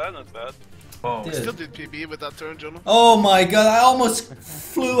 not bad, not bad. Oh, Dude. Still did PB with that turn, Jonah. Oh my god, I almost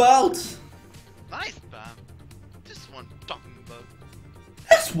flew out. Nice, Bam. Just one talking about.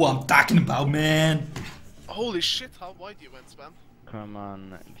 That's what I'm talking about, man. Holy shit, how wide you went, Spam. Come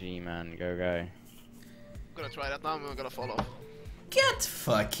on, G-man, go go. I'm gonna try that now, I'm gonna fall off. Get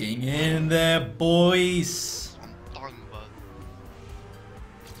fucking in there, boys. One talking about.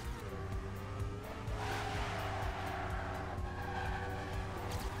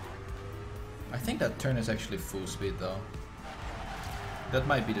 I think that turn is actually full speed though. That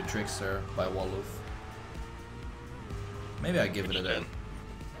might be the Trickster by Walloof. Maybe I give it a then.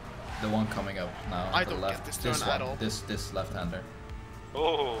 The one coming up now. I to the don't left. get this turn one. at all. This left-hander.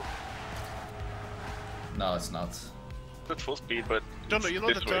 Oh, No, it's not. not full speed, but Jonah, you know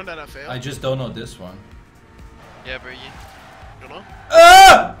this the way. turn that I failed? I just don't know this one. Yeah, Bergie. Jonah?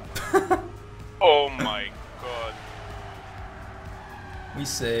 Ah! Oh my god. We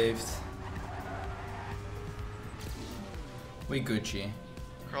saved. We Gucci.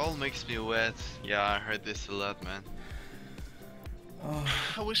 Crawl makes me wet. Yeah, I heard this a lot, man.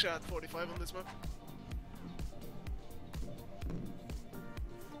 I wish I had 45 on this map.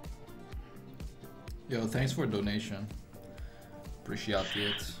 Yo, thanks for donation. Appreciate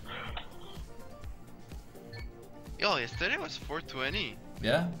it. Yo, yesterday was 420.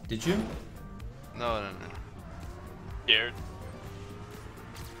 Yeah? Did you? No. Scared.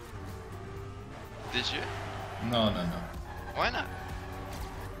 Did you? No. Why not?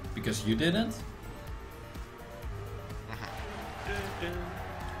 Because you didn't?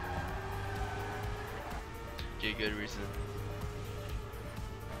 Okay, good reason.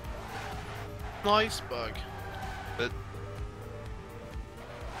 Nice bug. But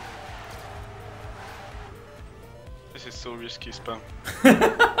This is so risky, Spam.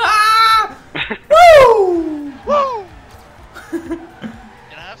 Woo! Woo! can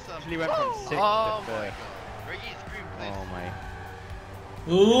I have some? Actually went from 6 Oh to my 1st. Bergie, scream, please. Oh my.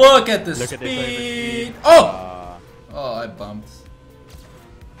 Look at the Look at this speed! overspeed. Oh! Oh, I bumped.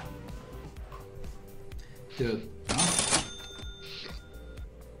 Dude.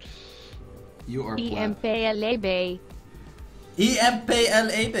 You are plat. EMPLAB.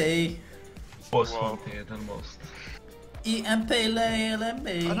 EMPLAB. most Wow. wanted and most.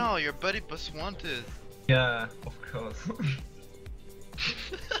 EMPLAB. Oh no, your buddy was wanted. Yeah, of course.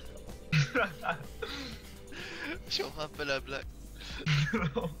 Je rappelle la blague.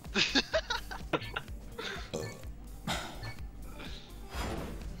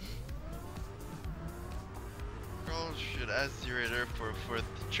 Girl should ask Zerator for a fourth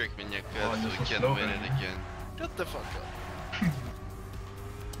trick mania Oh, cut so you're we so can slow, win man. it again. Shut the fuck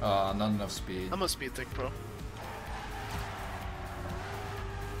up. Not enough speed. I'm a speed tech pro.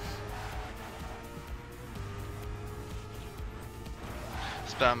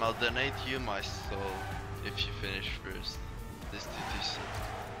 Spam, I'll donate you my soul if you finish first. This TTC.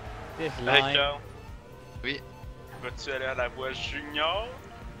 This Hey, line. Carl. Oui. Vas-tu aller à la voie junior?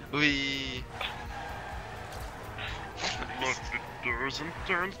 Oui. Doors and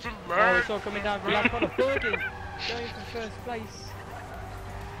turns to Oh, it's all coming down from last corner. Bergie going for first place.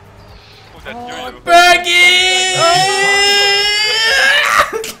 Oh, that Oh, yo-yo. Bergie!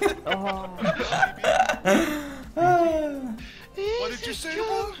 Oh. What did you say,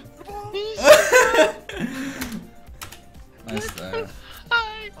 bro? Nice there.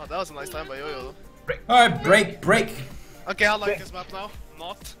 Oh, that was a nice time by Yo-Yo Alright, break. though. Okay, I like this map now.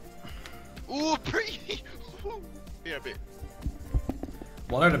 Not. Ooh, pretty. Here, a bit.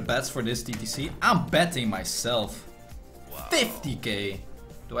 What are the bets for this TTC? I'm betting myself. Wow. 50k.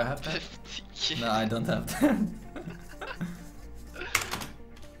 Do I have that? 50k. No, I don't have that.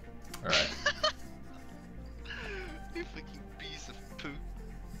 Alright. You fucking piece of poo.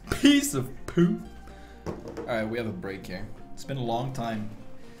 Piece of poop. Alright, we have a break here. It's been a long time.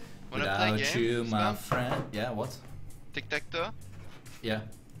 Wanna play Without game? you, my Spam? friend. Yeah, what? Tic-tac-toe? Yeah.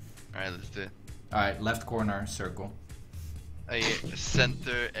 Alright, let's do it. Alright, left corner, circle.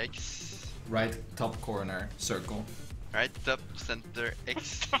 Center X. Right top corner, circle. Right top, center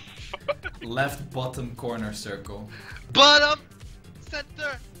X. Left bottom corner, circle. Bottom,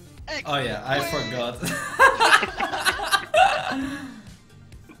 center X. Oh yeah, I Wait. forgot.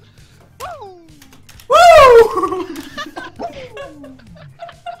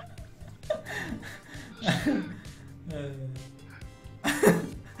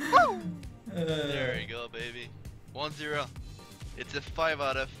 There we go, baby. 1-0. It's a 5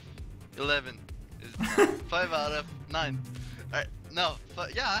 out of 11. It's 5 out of 9. Alright, no.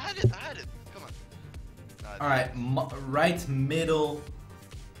 Yeah, I had it. Come on. Alright, right middle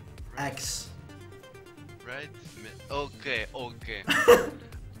X. Right mid. Okay.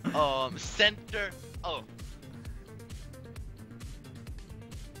 Center. Oh.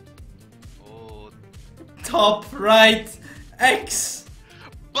 Oh. Top right X.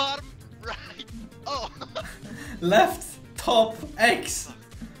 Bottom right. Oh. Left top X.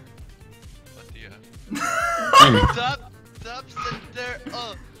 What do you have? Top center.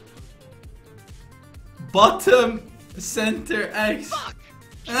 Oh. Bottom center X. Fuck.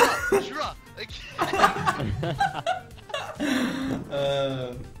 Draw. Okay.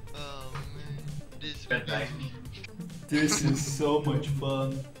 Oh man. This is so much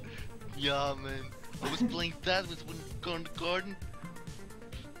fun. Yeah, man. I was playing that with one car in the garden.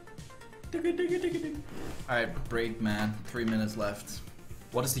 Alright, break man. 3 minutes left.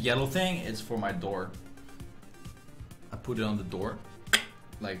 What is the yellow thing? It's for my door. I put it on the door.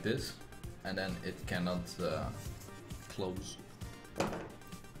 Like this. And then it cannot close.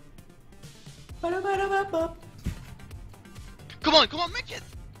 Come on, make it!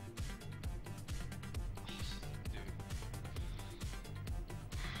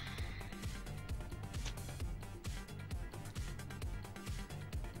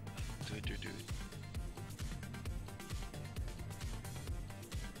 Do it.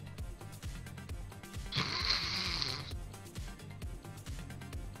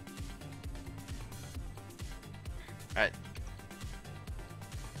 Alright.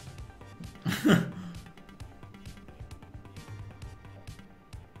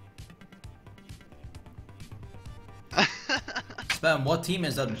 Spam, what team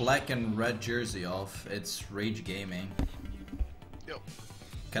is that black and red jersey of? It's Rage Gaming. Yo.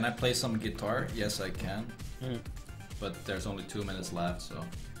 Can I play some guitar? Yes, I can. Mm. But there's only 2 minutes left, so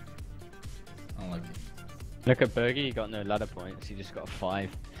unlucky. Look at Bergie, he got no ladder points, he just got 5.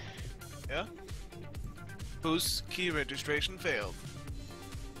 Yeah. Whose key registration failed?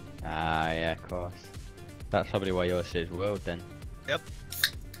 Ah, yeah, of course. That's probably why yours says world then. Yep.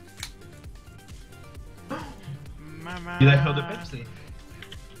 Did I hear the Pepsi?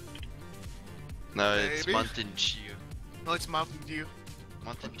 No, it's Maybe. Mountain Dew. No, it's Mountain Dew.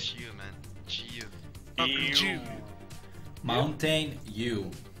 Mountain Dew, man. Dew. Mountain Dew. Mountain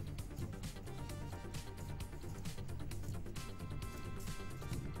U.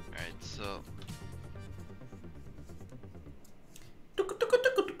 Alright, so.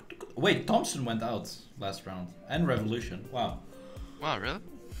 Wait, Thompson went out last round. And Revolution. Wow. Wow, really?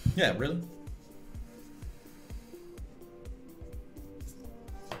 Yeah, really?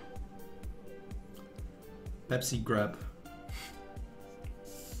 Pepsi grab.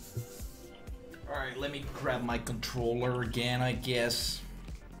 Alright, let me grab my controller again, I guess.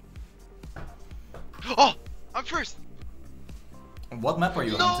 Oh! I'm first! What map are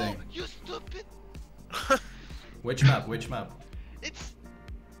you No! hunting? You stupid! Which map? Which map? It's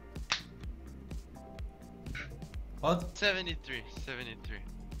What? 73.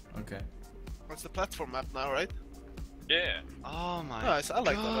 Okay. What's the platform map now, right? Yeah. Oh my Nice, I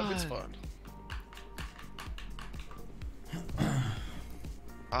like that map, it's God. fun.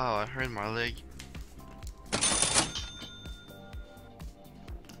 Oh, I hurt my leg.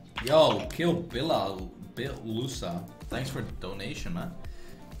 Yo, Kill Lusa. Thanks for the donation, man.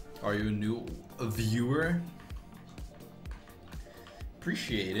 Are you a new viewer?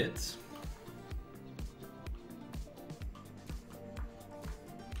 Appreciate it.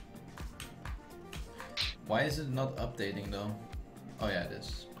 Why is it not updating though? Oh yeah, it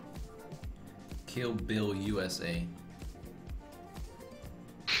is. Kill Bill USA.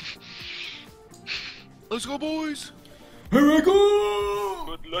 Let's go, boys! Here I go!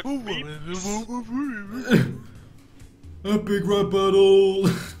 Good luck, Ooh, peeps. Epic rap battle!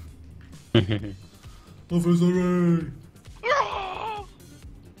 Officer Ray!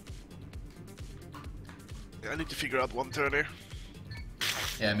 I need to figure out one turn here.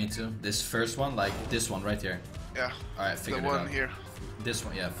 Yeah, me too. This first one, like this one right here. Yeah, Alright, the figured it one out. here. This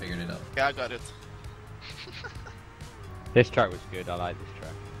one, yeah, figured it out. Yeah, I got it. This track was good, I like this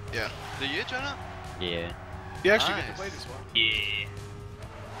track. Yeah. Do you, Jonah? Yeah. You actually get to Nice. play this one. Yeah.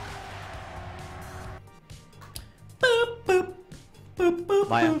 Boop, boop, boop, boop,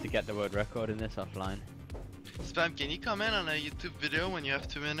 Might have boop. to get the world record in this offline. Spam, can you comment on a YouTube video when you have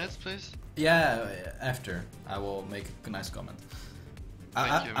 2 minutes, please? Yeah, after. I will make a nice comment.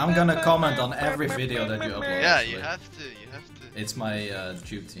 Thank you, I'm man. gonna comment on every video that you upload. Yeah, actually. you have to. You have to. It's my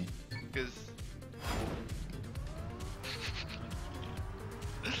duty. Because.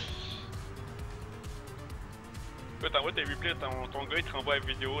 Toi, t'envoies tes replays, ton gars il te renvoie la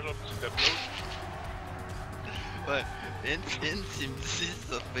vidéo, genre, puis tu t'uploads. Ouais, Vince il me dit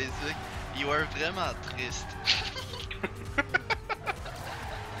sur Facebook, you are vraiment triste.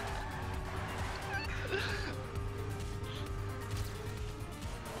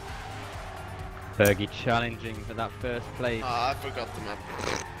 Fergie challenging for that first place. Ah, I forgot the map.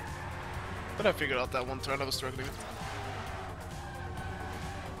 But I figured out that one turn I was struggling with.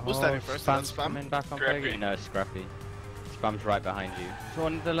 Who's standing first? Spam's That's Spam? coming back on Scrappy. Fergie? No, Scrappy. Spam's right behind you.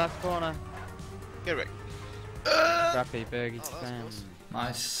 One in the last corner. Get wrecked. Scrappy, Fergie, Oh, that was Spam. close.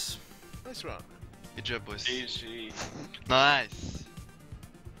 Nice. Nice run. Good job, boys. GG. Nice.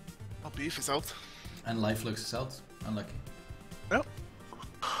 Oh, Beef is out. And life looks is out. Unlucky. Yep.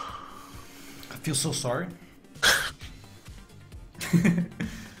 I feel so sorry.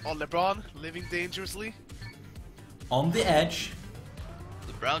 On LeBron, living dangerously. On the edge.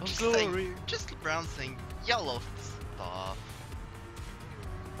 LeBron just glory. saying, LeBron saying yellow stuff.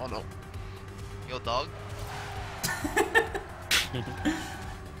 Oh no. Yo, dog.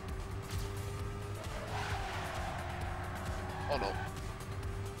 Oh no.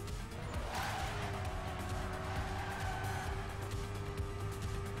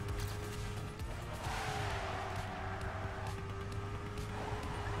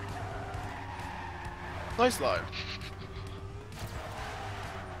 Nice line.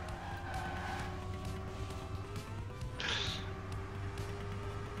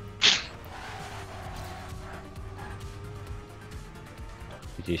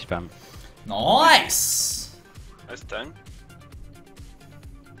 GG, Spam. Nice! Nice time.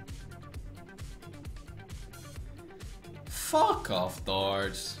 Fuck off,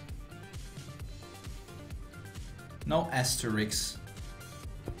 darts. No asterisks.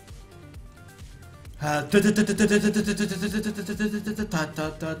 Oh,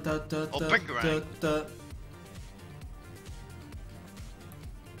 big right.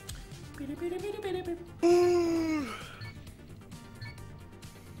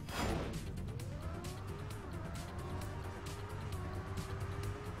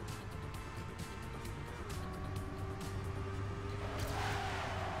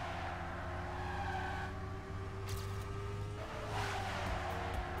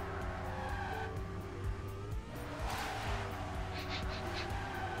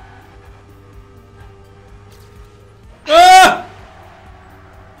 Ah!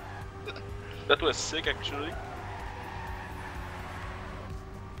 That was sick, actually.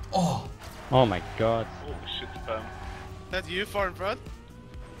 Oh, Oh my god. Oh shit, Spam. That you far in front?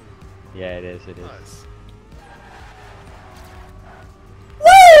 Yeah, it is, it is. Nice.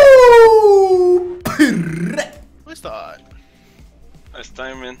 woo! Nice start. Nice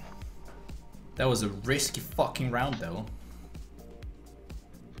time, man. That was a risky fucking round, though.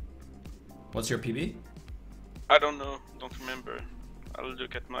 What's your PB? I don't know, don't remember. I'll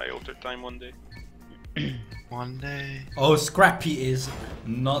look at my alter time one day. One day. Oh, Scrappy is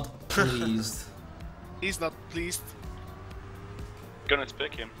not pleased. He's not pleased. Gonna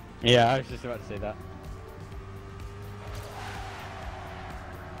spec him. Yeah, I was just about to say that.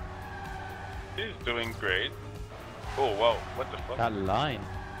 He's doing great. Oh wow, what the fuck? That line.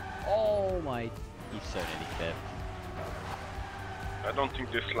 Oh my. He's so nearly dead. I don't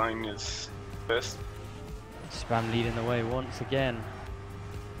think this line is best. Spam leading the way once again.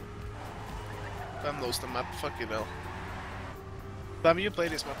 Bam knows the map, fucking hell. Bam, you play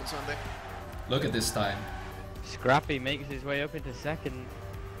this map on Sunday. Look at this time. Scrappy makes his way up into second.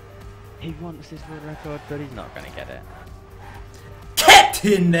 He wants his world record, but he's not gonna get it. Get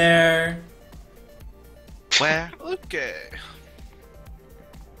in there! Where? Okay.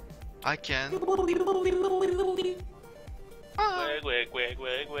 I can. Wig.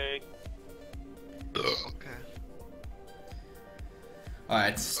 Okay.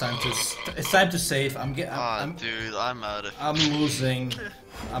 Alright, it's time to save. Ah, dude, I'm out of. I'm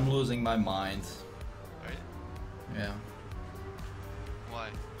losing my mind. Right? Yeah. Why?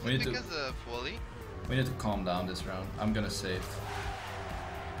 We need to- Because of Wally? We need to calm down this round. I'm gonna save.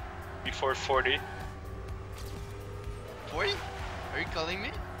 Before 40. 40? Are you calling me?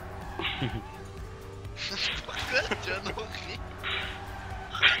 Pourquoi tu as nourri?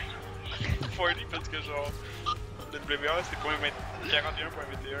 40 parce que genre le WR c'est combien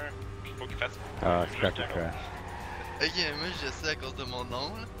 41.21 puis faut qu'il fasse Oh, plus Scrappy 40. crash. Ok, moi je sais à cause de mon nom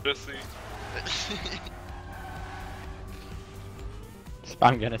là. Je sais.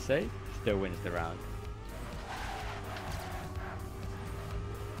 Spam gonna save, still wins the round.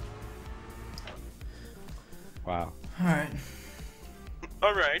 Wow. Alright.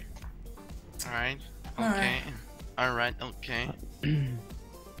 Alright. Alright. Alright. Okay. Alright. Okay.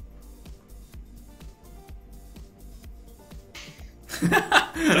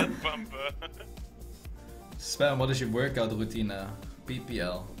 Bumper. Spam, what is your workout routine?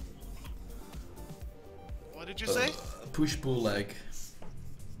 PPL. What did you say? Push pull leg.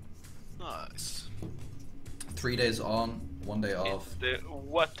 Nice. 3 days on, 1 day off. The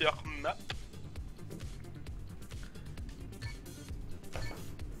water map.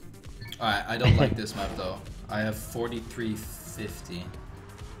 Alright, I don't like this map though. I have 4350.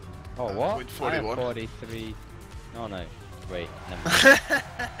 Oh, what? With I have 41. 43. No, no. Wait, never mind.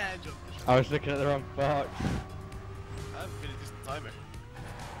 Joke. I was looking at the wrong box. I have a pretty decent timer.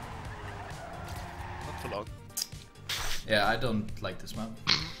 Not for long. Yeah, I don't like this map.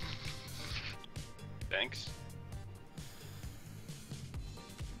 Thanks.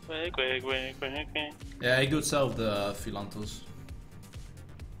 Quick, quick, quick, quick, quick. Ja, ik doe hetzelfde, Philanthos.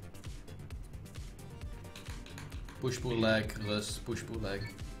 Push pull leg, rust, push pull leg.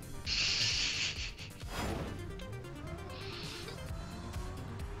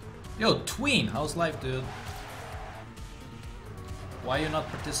 Yo, Tween, how's life, dude? Why are you not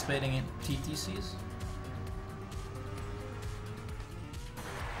participating in TTCs?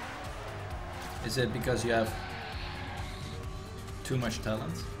 Is it because you have too much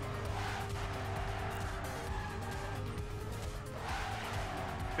talent?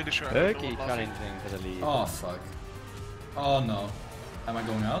 Pretty sure I don't know Berkey what challenging for the lead. Oh fuck. Oh no. Am I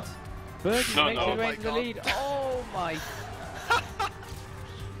going out? Berkey No, makes no. his Oh way my to the God. lead. Oh my.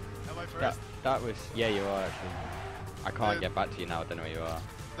 Am I first? That was. Yeah, you are actually. I can't get back to you now. I don't know where you are.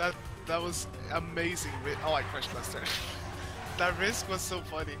 That was amazing. Oh, I crashed last turn. That risk was so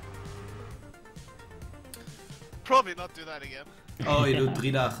funny. Probably not do that again. Oh, je doet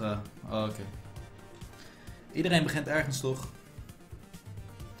 3 dagen. Oh, oké. Iedereen begint ergens toch?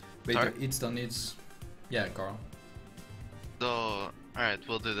 Beter Sorry? iets dan niets. Ja, Carl. So, alright,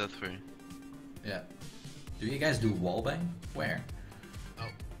 we'll do that for you. Yeah. Do you guys do wallbang? Where?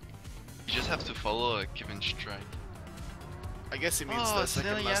 You just have to follow a given strike. I guess he means Oh, the it's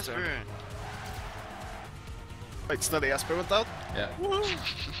second Nelly last turn. Jasper. Wait, Snelly Jasper went out? Yeah. Woo!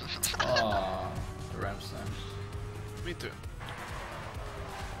 Oh, the Ramstein. Me too.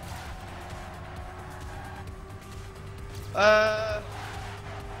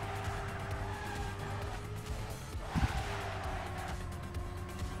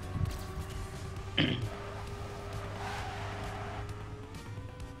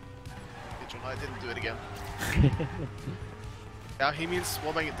 I didn't do it again. Yeah, he means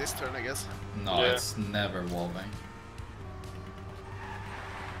wallbang it this turn, I guess. No, Yeah. it's never wallbang.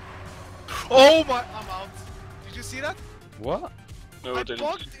 Oh my! I'm out. Did you see that? What? No, I it didn't.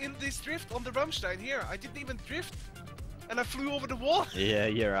 bugged in this drift on the Rammstein here. I didn't even drift, and I flew over the wall. Yeah,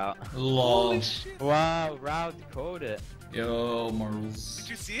 you're out. Lol. Holy shit! Wow, Roud called it. Yo, morals. Did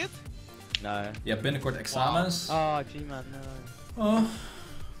you see it? No. Je hebt binnenkort examens. Oh, G-man, no. Oh.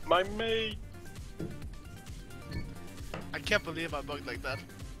 My mate. I can't believe I bugged like that.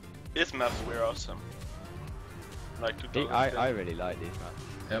 These maps were awesome. Like to I really like these maps.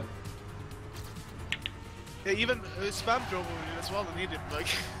 Yep. Yeah, even Spam drove over it as well, and he didn't like.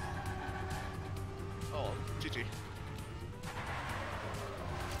 Oh, GG.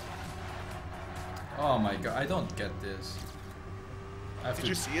 Oh my god, I don't get this. I have Did to...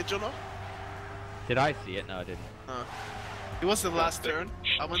 you see it, Jono? Did I see it? No, I didn't. It was the last turn.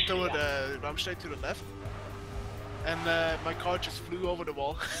 I went over the Rammstein to the left, and my car just flew over the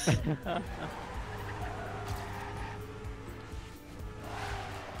wall.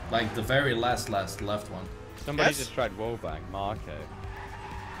 Like the very last left one. Somebody Yes? just tried wallbang. Marco.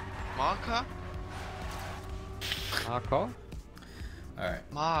 Marka? Marco?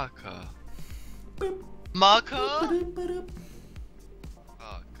 Alright. Marka. Marka?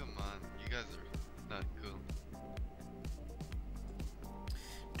 Oh, come on. You guys are not cool.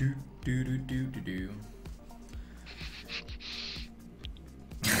 Do do do do do do.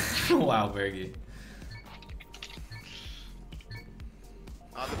 Wow, Bergie.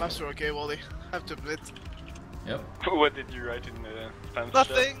 The maps were okay, Wally. I have to admit. Yep. What did you write in the fan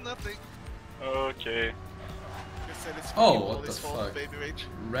Nothing, nothing. chat? Okay. Just said it's Oh, fucking what Wally's the fault, fuck? baby rage.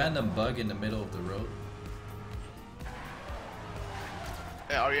 Random bug in the middle of the road.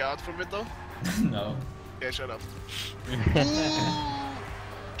 Yeah, are you out from it though? No. Yeah, shut up. Ooh,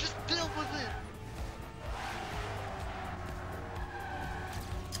 just deal with it.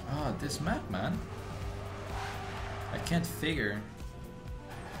 Ah, this map, man. I can't figure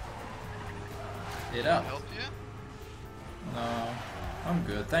it out. Help you? No, I'm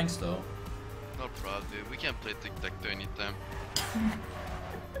good. Thanks though. No problem, dude. We can play tic-tac-toe anytime.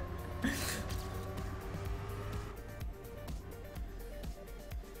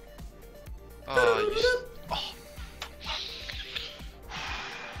 Oh, you oh.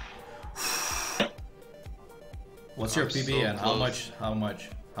 What's your I'm PB so and close.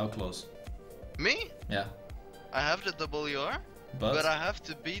 how close? Me? Yeah. I have the WR, but I have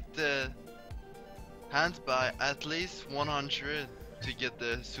to beat the hands by at least 100 to get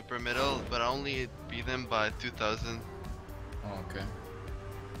the super medal, but I only beat them by 2000. Oh, okay.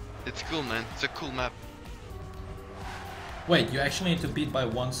 It's cool, man. It's a cool map. Wait, you actually need to beat by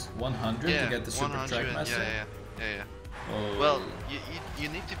 100 Yeah, to get the super 100. track master? Yeah. Oh. Well, you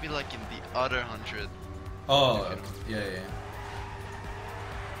need to be like in the other 100. Oh, yeah.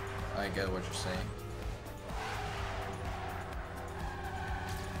 I get what you're saying.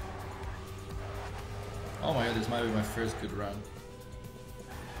 Oh my god, this might be my first good run.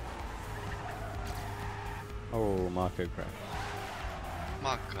 Oh, Marco crash.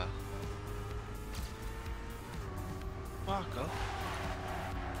 Maka. Marco.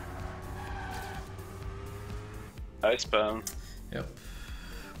 I spam. Yep.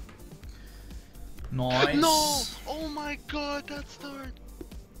 Nice. No! Oh my god, that start.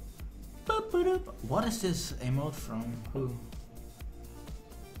 What is this emote from? Who?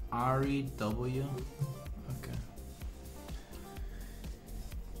 R-E-W? Okay.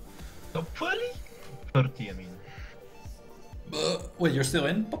 Top 20? 30, I mean. Wait, you're still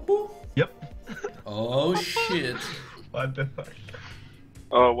in, Papu? Yep. Oh shit. What the fuck?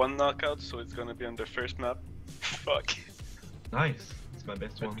 Oh, one knockout, so it's gonna be on the first map. Fuck. Nice. It's my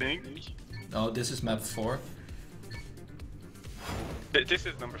best I one. think. Oh, this is map 4. This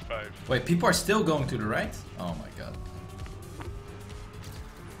is number 5. Wait, people are still going to the right? Oh my god.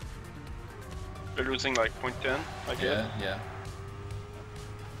 They're losing like 0.10, I guess. Yeah.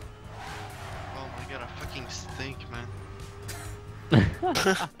 Oh my god, I fucking stink, man.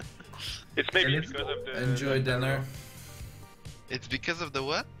 It's maybe let's because of the... Enjoy dinner. It's because of the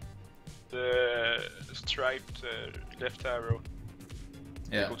what? The striped left arrow.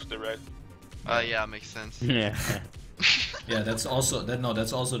 Yeah. Go to the right. Yeah, makes sense. Yeah. Yeah, that's also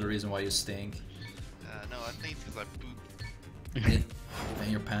that's also the reason why you stink. No, I think it's because I pooped.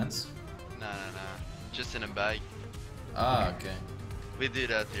 In your pants? Nah. Just in a bag. Ah, okay. We do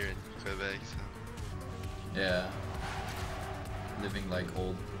that here in Quebec, so. Yeah. Living like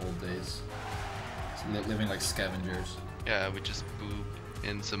old days. Living like scavengers. Yeah, we just poop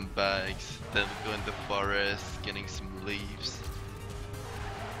in some bags, then we go in the forest, getting some leaves.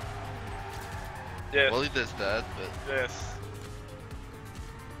 Yes. Wally does that, but Yes.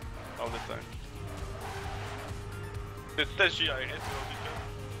 All the time. C'était JRS aujourd'hui,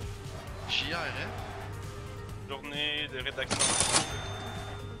 JR, hein? journée de rédaction.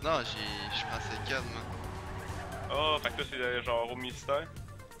 Non, je pensais cadre, moi. Oh, fait que là c'est genre au ministère.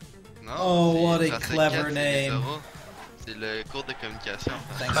 Non, Oh, c'est what a français clever 4, c'est les name. oraux. C'est le cours de communication.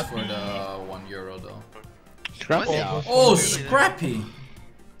 en fait. Thanks for the €1 though. Moi, c'est- Oh, Scrappy!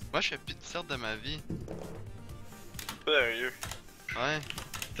 Moi, je fais plus de sorte de ma vie. Sérieux. Ouais.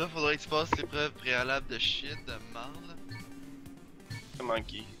 Toi, faudrait que tu passes l'épreuve préalable de shit, de marde. C'est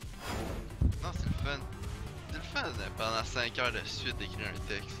manqué. Non, c'est le fun. C'est le fun pendant 5 heures de suite d'écrire un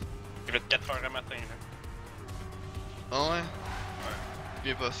texte. J'ai fait 4 heures le matin là. Ah ouais? Ouais.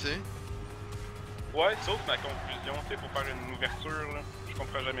 Bien passé? Ouais, sauf ma conclusion, tu sais, faut faire une ouverture là. Je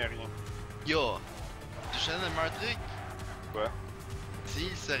comprends jamais rien. Yo! Tu chantes le meurtrique? Ouais.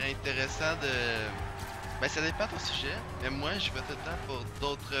 S'il serait intéressant de... Ben ça dépend de ton sujet, mais moi je vais tout le temps pour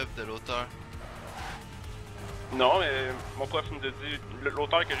d'autres œuvres de l'auteur. Non, mais mon prof me dit,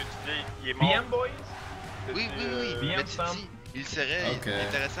 l'auteur que j'étudiais, il est mort. BM Boys? Il Oui, dit, oui, oui, bien mais tu femme. dis, il serait Ok.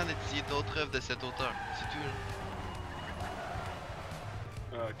 intéressant d'étudier d'autres œuvres de cet auteur, c'est tout. Là.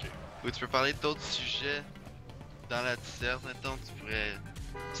 Ah, ok. Ou tu peux parler d'autres sujets dans la disserte, mettons, tu pourrais...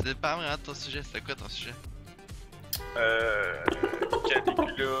 Ça dépend vraiment de ton sujet, c'était quoi ton sujet?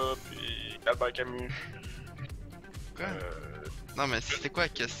 Caligula, puis Albert Camus. Quoi? Non mais c'était quoi la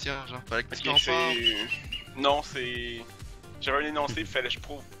question, genre? Fallait que tu Ok, compares? Non, c'est... J'avais un énoncé, fallait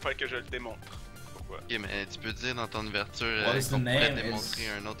que je le démontre. Pourquoi? Ok, mais tu peux dire dans ton ouverture What is the qu'on pourrait name démontrer is-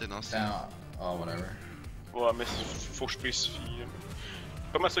 un autre énoncé. Oh, whatever. Ouais, mais faut que je spécifie. Là.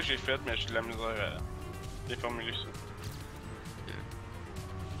 C'est pas mal ça que j'ai fait, mais j'ai de la misère à bien formuler ça.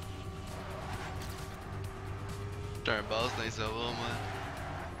 J'ai un base dans les oraux,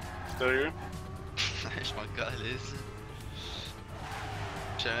 moi. Sérieux? Je m'en calisse.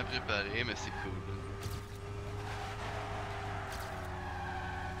 J'ai jamais préparé, mais c'est cool.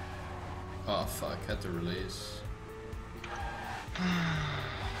 Oh fuck, had to release.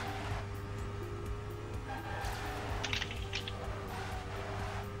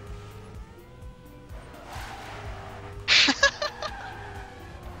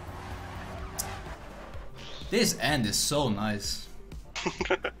 This end is so nice.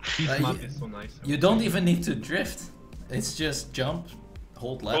 This map is so nice. You don't even need to drift. It's just jump,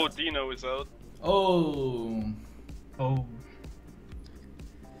 hold left. Oh, Dino is out. Oh. Oh.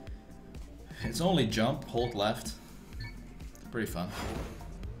 It's only jump, hold left. Pretty fun.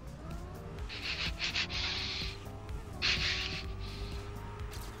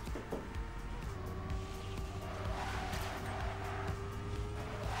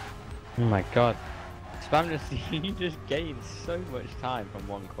 Oh my god. Spam just, you just gain so much time from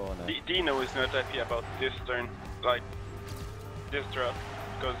one corner. Dino is not happy about this turn, like this drop,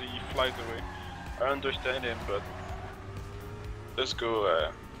 because he flies away. I understand him, but let's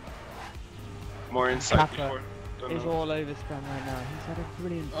go more inside Kappa before. Don't is know. all over Spam right now. He's had a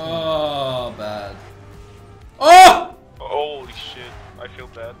brilliant turn. Oh, bad. Oh! Holy shit, I feel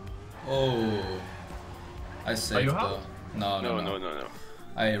bad. Oh. I saved you though. out? No.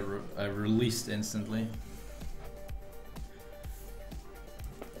 I released instantly.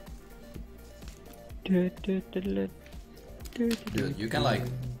 Dude, you can like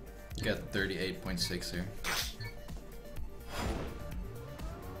get 38.6 here.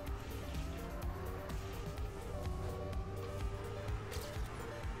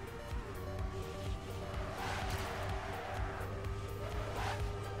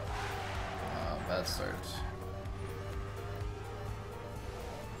 Bad start.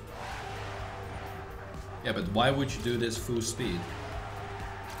 Yeah, but why would you do this full speed?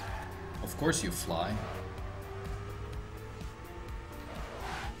 Of course you fly.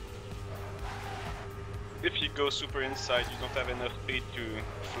 If you go super inside, you don't have enough speed to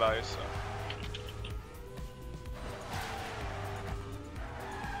fly, so.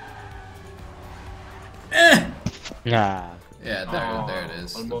 Nah. Yeah, there it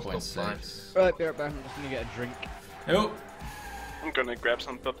is. The almost point top five. 6. Right, be right back. I'm just gonna get a drink. Yo. I'm gonna grab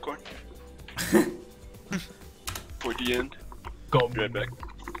some popcorn. For the end. Gum. Be right back.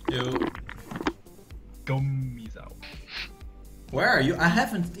 Yo. Gummies out. Where are you? I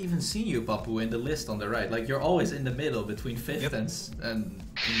haven't even seen you, Papu, in the list on the right. Like, you're always in the middle between 5th and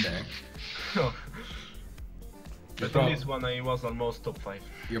in there. But in this one I was almost top 5.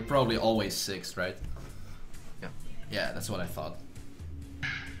 You're probably always 6th, right? Yeah. Yeah, that's what I thought.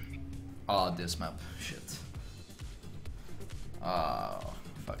 Oh, this map. Shit. Oh,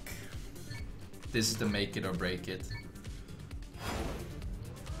 fuck. This is the make it or break it.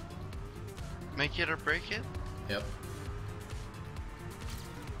 Make it or break it? Yep.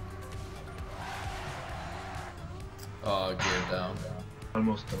 Oh, gear down.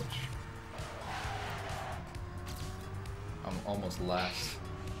 Almost touch. I'm almost last.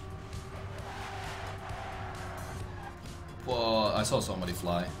 Whoa, I saw somebody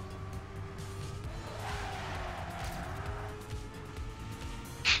fly.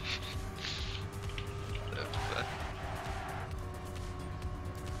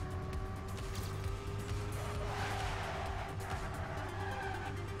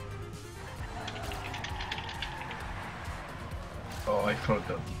 Oh, I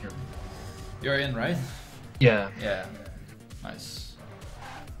forgot here. You're in, right? Yeah. Yeah. Nice.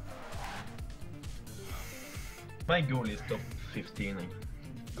 My goal is top 15.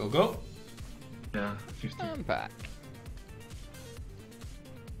 Go, go. Yeah, 15. I'm back.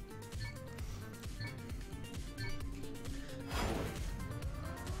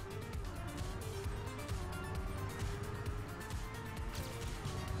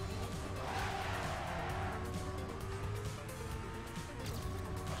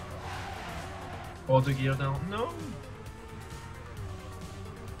 Auto gear down. No!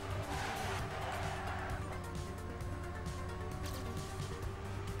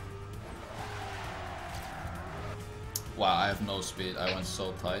 Wow, I have no speed. I went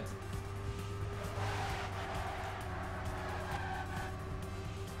so tight.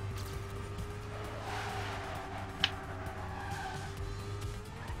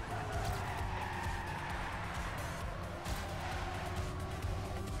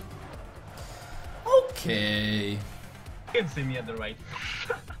 Okay. You can see me at the right.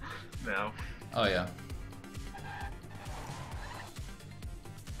 Now. Oh yeah.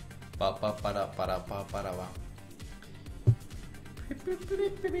 Pa pa para para pa para pa.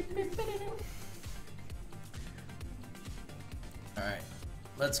 Alright,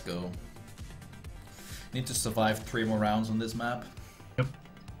 let's go. Need to survive 3 more rounds on this map. Yep.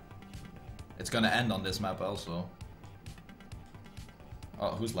 It's gonna end on this map also.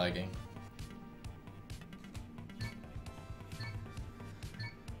 Oh, who's lagging?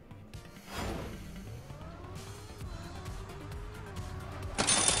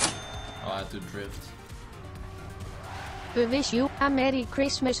 Oh, I had to drift. We wish you a Merry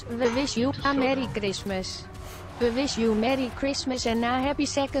Christmas. We wish you a Merry Christmas. We wish you Merry Christmas and a happy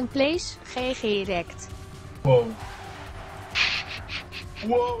second place. GG rekt. Whoa.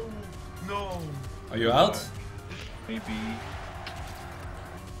 Whoa. No. Are you out? Maybe.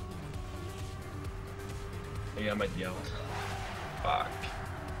 Yeah, I might be out. Fuck.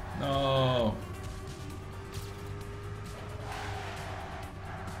 No.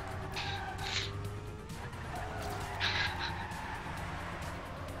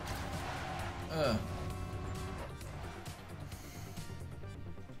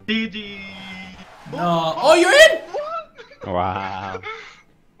 GG. No. Oh, you're in! Wow.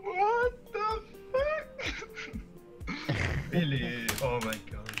 What the fuck? Really? Oh my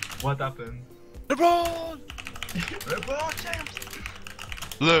god. What happened? LeBron! LeBron James!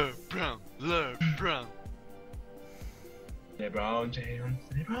 LeBron. LeBron James.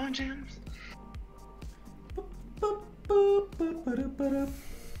 LeBron James.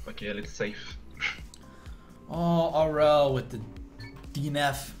 Okay, let's save. Oh, RL with the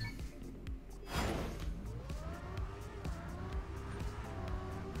DNF.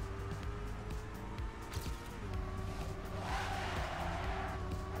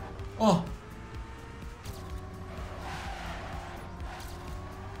 Oh.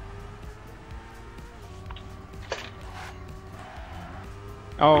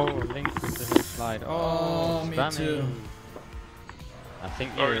 Oh, Link with the hill slide. Oh, me spamming. too. I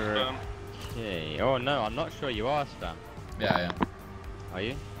think Sorry, you're spam. okay. Oh no, I'm not sure you are spam. Yeah, yeah. Are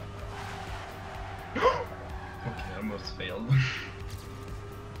you? Okay, I almost failed.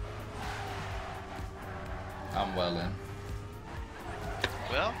 I'm well in.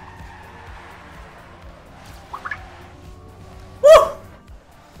 Well,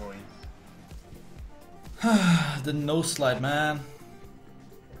 Points. The no slide, man.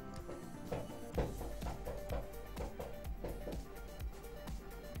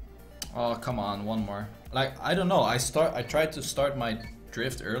 Oh, come on, one more. Like, I don't know. I tried to start my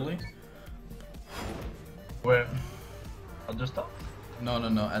drift early. Where? I'll just stop. No,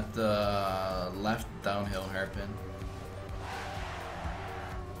 at the left downhill hairpin.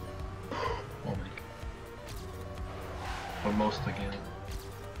 Oh my god. Almost again.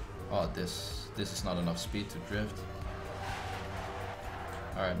 Oh, this is not enough speed to drift.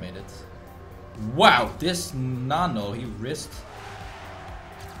 Alright, made it. Wow, this Nano, he risked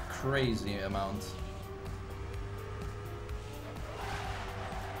crazy amount.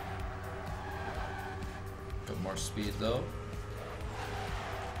 Got more speed though.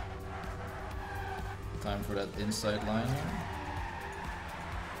 Time for that inside line here.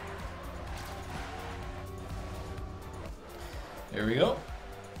 Here we go.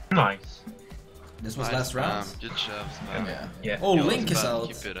 Nice. This was nice, last round. Good job, spam. Yeah. Yeah. Oh, Yo, Link is spam, out.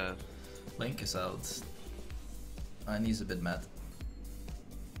 Keep it up. Link is out. And he's a bit mad.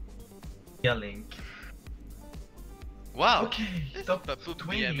 Yeah, Link. Wow. Okay, This top Papu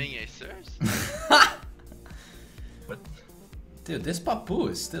 20. BMing Acers. What? Dude, this Papu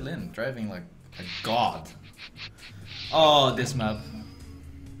is still in, driving like a god. Oh, this map.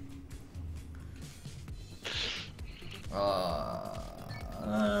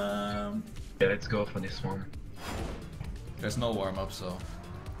 Yeah, let's go for this one. There's no warm up, so.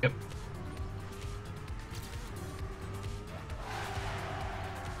 Yep.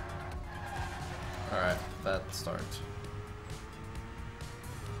 Alright, bad start.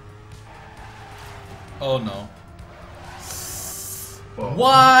 Oh no. Whoa.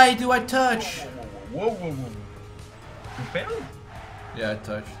 Why do I touch? Whoa. You failed? Yeah, I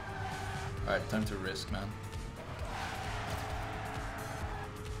touched. Alright, time to risk, man.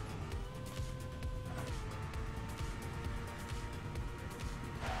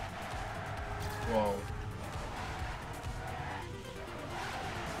 Whoa.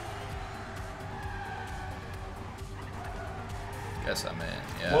 Guess I'm in,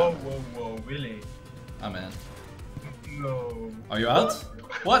 yeah. Whoa, really? I'm in. No. Are you out?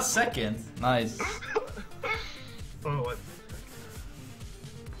 What? Second? Nice. Oh, what?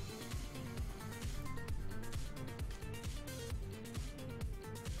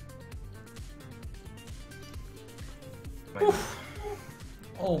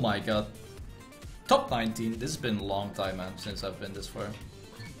 Oh my god. Top 19. This has been a long time, man, since I've been this far.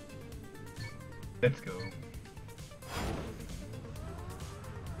 Let's go.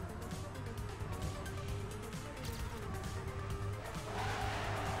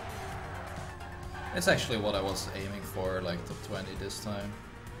 It's actually what I was aiming for, like top 20 this time.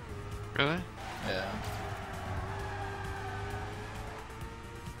 Really? Yeah.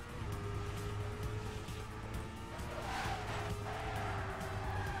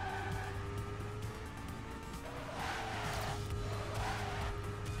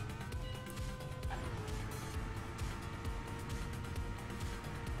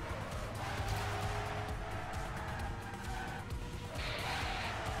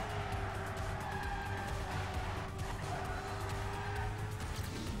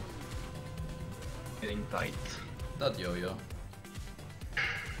 getting tight. That yo-yo.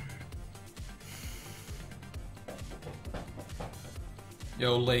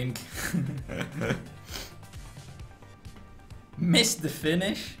 Yo, Link. Missed the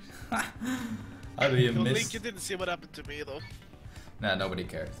finish? How do you Yo, miss? Link, you didn't see what happened to me though. Nah, nobody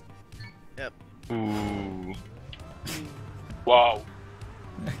cares. Yep. Ooh. Wow.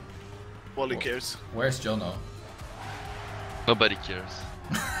 Wally cares. Where's Jono? Nobody cares.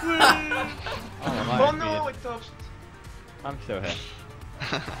 Oh no, I touched. I'm still here.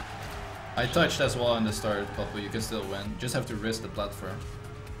 I touched as well in the start, but you can still win. Just have to risk the platform.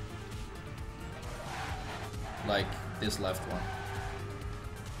 Like this left one.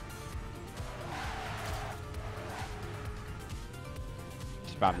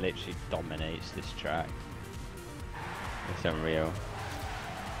 Spam literally dominates this track. It's unreal.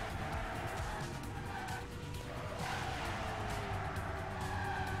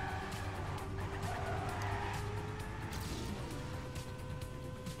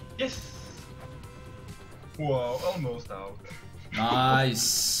 Yes! Whoa, almost out.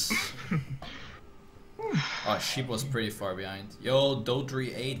 Nice. Oh, Sheep was pretty far behind. Yo,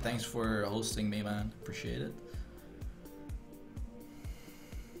 Dodri8, thanks for hosting me, man. Appreciate it.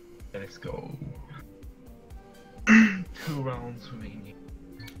 Let's go. 2 rounds remaining.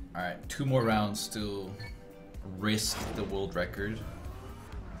 Alright, 2 more rounds to risk the world record.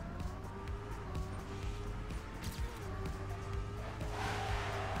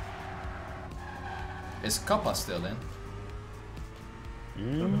 Is Kappa still in?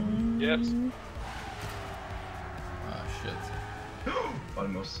 Yes. Oh shit.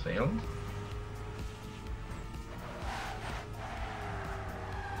 Almost failed.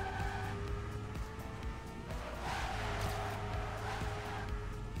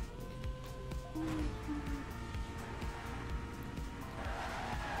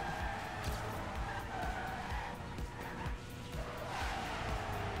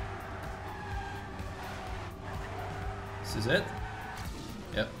 This is it?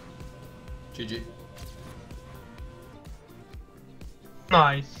 Yep. GG.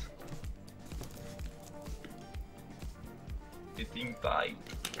 Nice. Getting tight.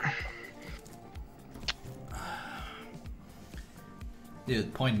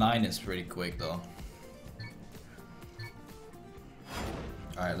 Dude, 0.9 is pretty quick though.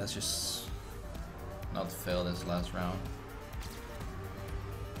 Alright, let's just not fail this last round.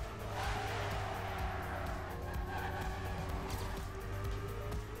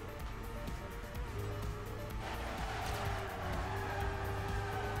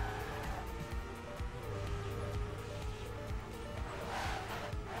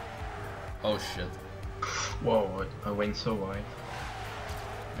 Oh shit. Whoa, I went so wide.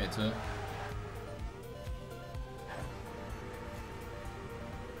 Me too.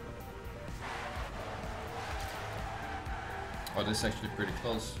 Oh, this is actually pretty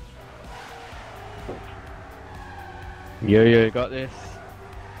close. Yo, got this.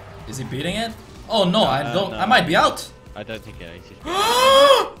 Is he beating it? Oh no, I don't. no. I might be out. I don't think it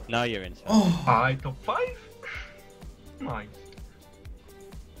is. No, you're in. Oh, I top 5? Nice.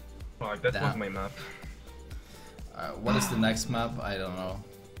 Right, that was Damn. my map. what is the next map? I don't know.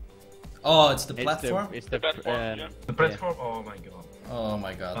 Oh, it's the It's platform. It's the platform, yeah. The platform? Oh my god. Oh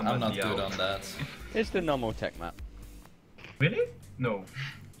my god, I'm I'm not already good out. on that. It's the normal tech map. Really? No.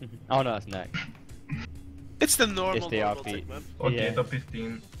 Oh no, that's next. It's the normal It's the normal RP. thing, man. Okay, Yeah. top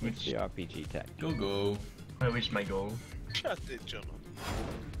 15, It's which the RPG tech. Go go. I reached my goal. Shut it, Jono.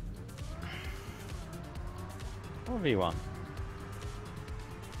 1v1.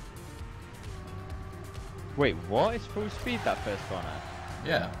 Wait, what? It's full speed that first one at?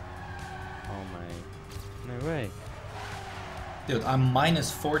 Yeah. Oh my. No way. Dude, I'm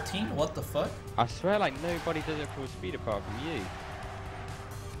minus 14? What the fuck? I swear like nobody does it full speed apart from you.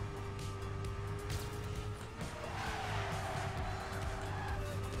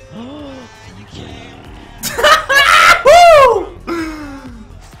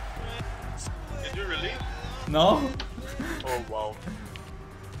 Did you really? No? Oh wow.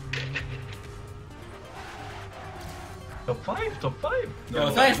 Top 5? Top 5?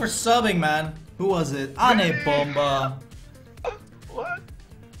 Yo, thanks for subbing, man. Who was it? Ane Bomba. What?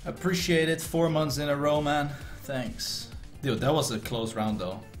 Appreciate it. 4 months in a row, man. Thanks. Dude, that was a close round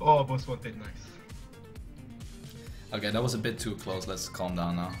though. Oh, boss wanted nice. Okay, that was a bit too close. Let's calm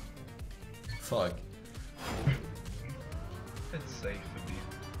down now. Fuck. That's safe a bit.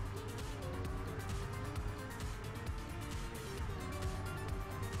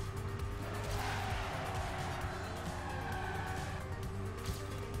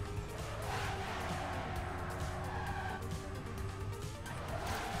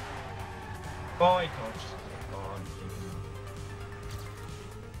 Oh, I touched. Oh, I'm thinking.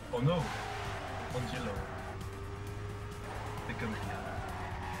 Oh no. On yellow. They come here.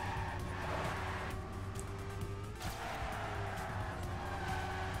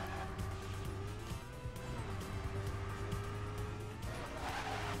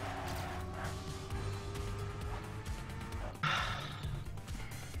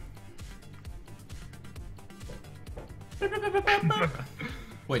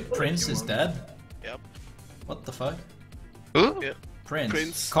 Wait, Prince is dead? Yep. What the fuck? Who? Yeah. Prince.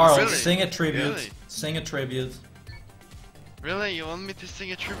 Prince. Carl, Really? sing a tribute. Really? Sing a tribute. Really? You want me to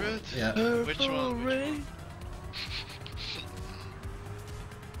sing a tribute? Yeah. Which one? Which one?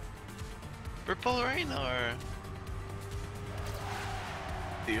 Purple Rain or?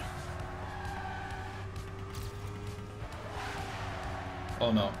 You.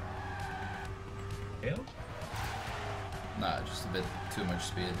 Oh no. Fail? Nah, just a bit too much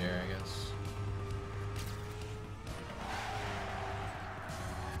speed here, I guess.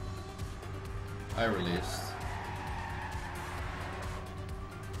 I released.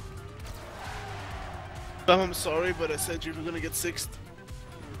 I'm sorry, but I said you were gonna get sixth.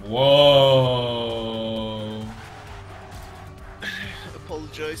 Whoa!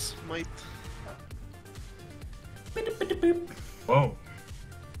 Apologize, mate. Whoa.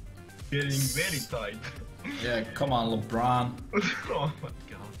 Getting very tight. Yeah, come on, LeBron. Oh my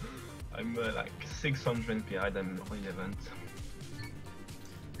god. I'm like 600 behind them on 11th.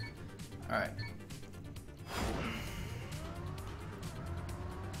 Alright.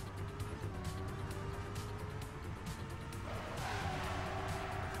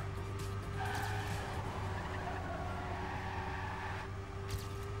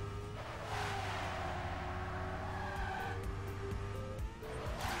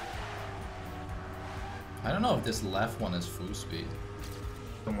 I don't know if this left one is full speed.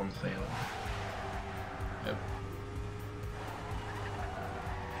 Someone failed. Yep.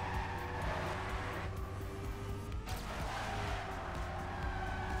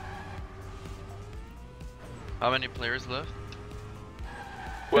 How many players left?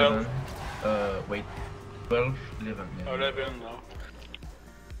 Well, Wait. 12, 11. Yeah. 11 now.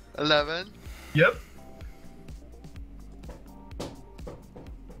 11. Yep.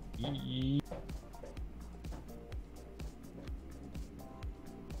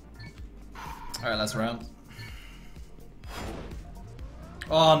 Alright, last round.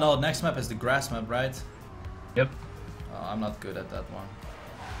 Oh no, next map is the grass map, right? Yep. Oh, I'm not good at that one.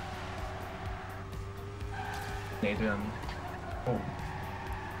 Adrian. Oh.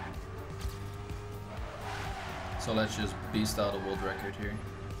 So let's just beast out a world record here.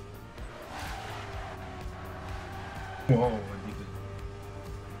 Whoa, I did it.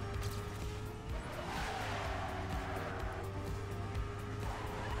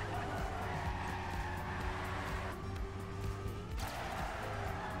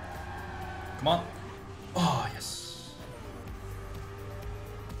 Come on. Oh, yes.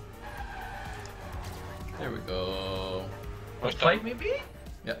 There we go. First fight maybe?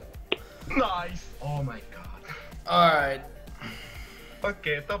 Yep. Nice! Oh my god. Alright.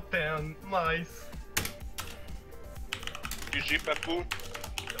 Okay, top 10. Nice. GG, Papu.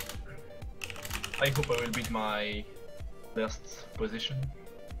 I hope I will beat my best position.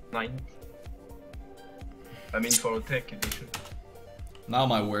 9th. I mean for a tech edition. Now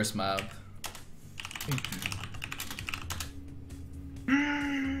my worst map.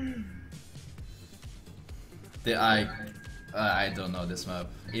 I don't know this map,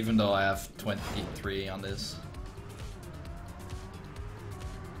 even though I have 23 on this.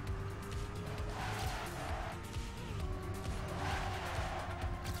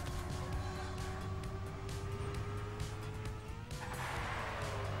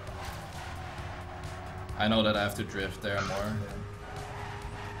 I know that I have to drift there more.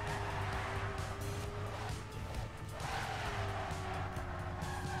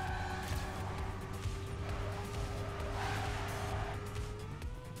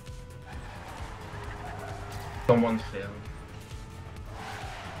 Someone failed.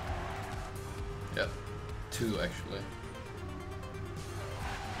 Yep. 2 actually.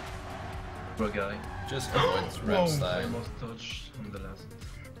 Poor guy. Just avoid Whoa, red I style. almost touched on the last.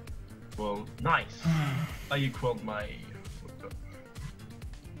 Well, nice. I equaled my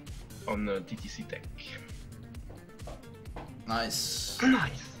on the TTC tech. Nice.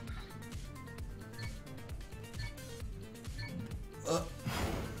 Nice.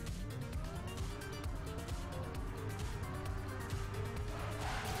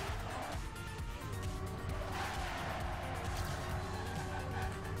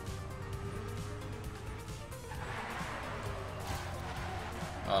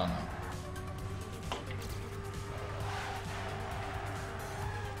 Oh no.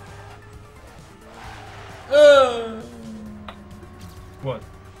 What?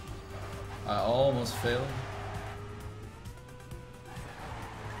 I almost failed.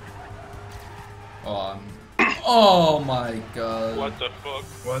 Oh, oh my god. What the fuck?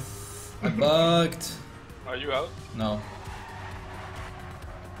 What? I bugged. Are you out? No.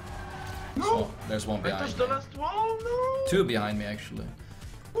 No! Oh, there's one I behind touched me. the last wall, no! 2 behind me actually.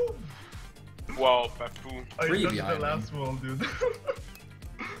 Wow, Papu. I 3 touched behind the me. last wall, dude.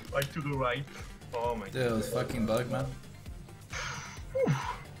 Like to the right. Oh my god. Dude, fucking bug, man.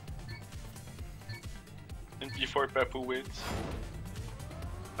 And before Papu wins,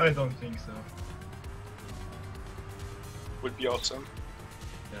 I don't think so. would be awesome.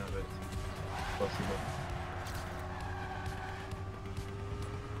 Yeah, but possible.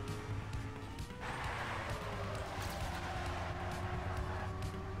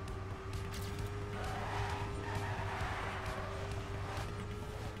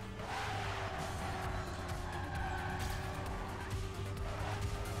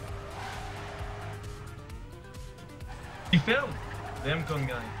 He fell! The M-Con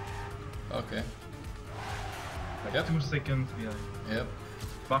guy. Okay. Like Yep. 2 seconds behind. Yep.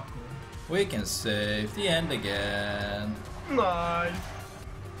 Baku. We can save the end again. Nice!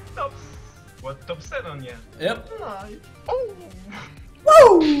 Top... What? Top 7, yeah. Yep. Nice! Oh!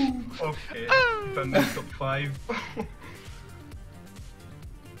 Woo! Okay, if I make top 5.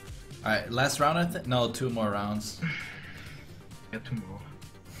 Alright, last round I think? No, 2 more rounds. Yeah, 2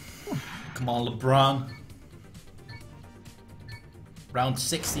 more. Come on, LeBron. Round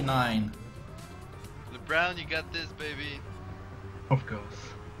 69. LeBron, you got this, baby. Of course.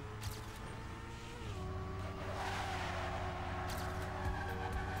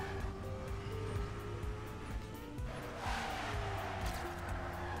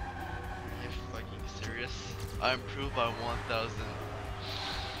 Are you fucking serious? I improved by 1,000.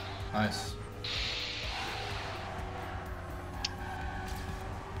 Nice.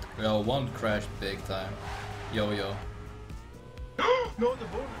 Yo, one crashed big time. Yo-yo. No, the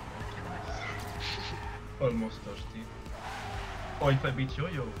border! Almost thirsty. Oh, if I beat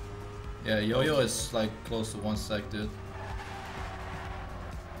Yo-Yo. Yeah, yo-yo is like close to 1 sec, dude.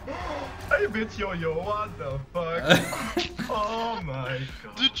 I beat Yo-Yo, what the fuck? Oh my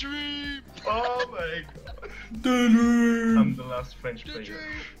god. The dream! Oh my god. Dinner. I'm the last French The player. dream,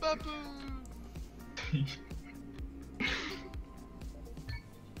 Papu!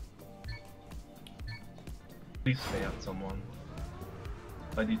 Please say at someone.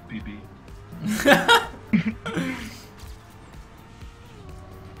 I did PB.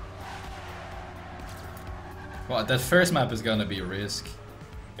 Well, that first map is gonna be a risk.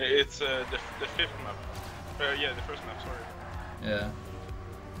 It's the fifth map. Yeah, the first map, sorry. Yeah.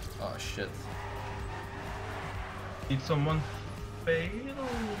 Oh shit. Did someone fail?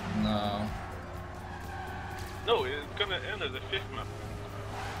 No. No, it's gonna end at the fifth map.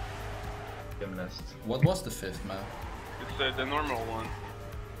 Game last. What was the 5th map? It's the normal one.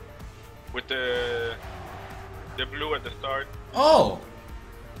 With the blue at the start. Oh!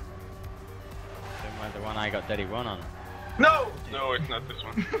 The one I got Daddy 1 on. No! No, it's not this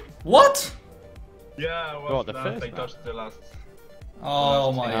one. What? Yeah, What, well, the that, first I map? touched the last.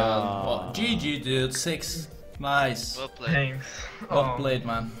 Oh my Ah. god. Well, GG, dude. 6. Nice. Well played. Thanks. Well played,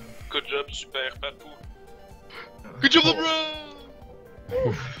 man. Good job, Super Papu. Good job,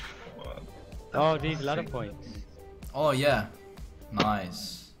 LeBron! Oh, these ladder points. Oh yeah.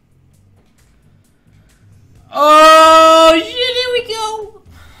 Nice. Oh shit, here we go!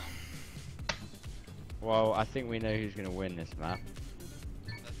 Well, I think we know who's gonna win this map.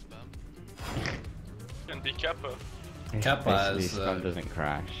 That's bad. And the Kappa. Kappa Hopefully is, Scum doesn't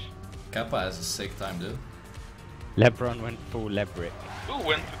crash. Kappa has a sick time, dude. LeBron went full Lebrick. Who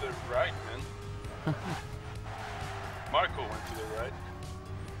went to the right, man? Marco went to the right.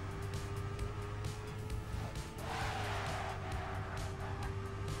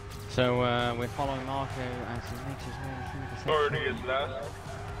 So we're following Marco as he makes his way through the Already section. is last.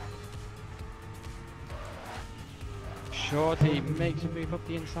 Shorty makes a move up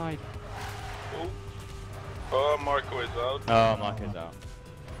the inside. Oh. Oh, Marco is out. Oh, Marco's out.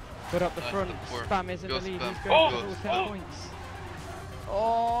 Put up the Nice, front. look for- Spam is in go the lead. spam. He's going Oh, for all 10 oh. points.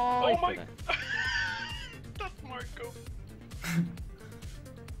 Oh, Oh he's my done it. That's Marco.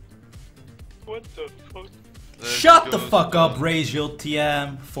 What the fuck? Let's Shut go, the fuck Scum. up, Rachel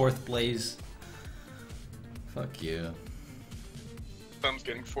TM. 4th place. Fuck you. Sam's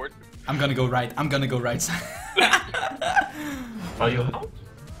getting fourth. I'm gonna go right. I'm gonna go right side. Are you out?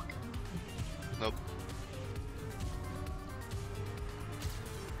 Nope.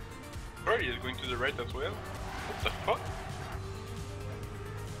 Already is going to the right as well. What the fuck?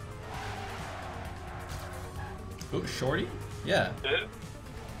 Oh, shorty. Yeah, Yeah.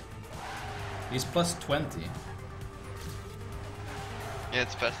 he's plus 20. Yeah,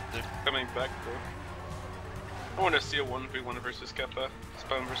 it's faster. Coming back though. I want to see a 1v1 versus Kappa.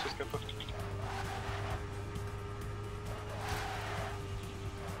 Spam versus Kappa.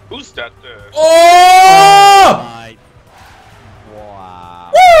 Who's that? Oh! My...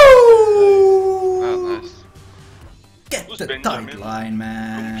 Wow. Woo! Oh, nice. Get Who's the Benjamin? tight line,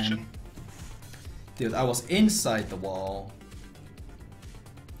 man. Function? Dude, I was inside the wall.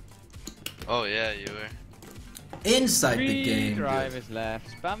 Oh yeah, you were. Inside the 3 game, dude. drivers left.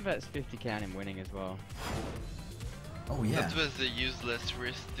 Spamvet's 50k and him winning as well. Oh yeah. That was a useless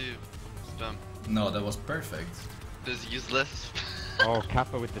risk too. Spam. No, that was perfect. It was useless. Oh,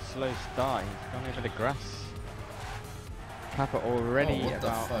 Kappa with the slow start. He's gone over the grass. Kappa already Oh, what the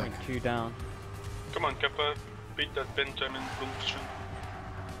about fuck? 0.2 down. Come on, Kappa. Beat that Benjamin function.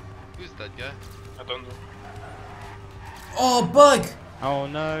 Who's that guy? I don't know. Oh, bug! Oh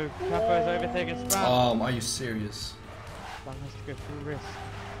no, Kappa is overtaking Spam. Are you serious? Spam has to go full risk.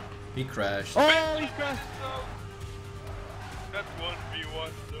 He crashed. Oh, he's crashed. That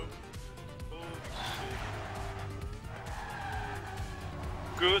 1v1 though. Holy shit.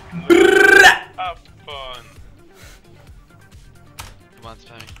 Good luck. Have fun, Come on,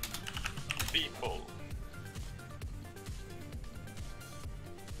 Spammy. people.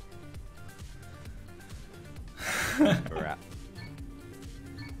 Crap.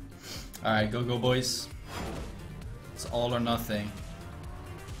 Alright, go boys. It's all or nothing.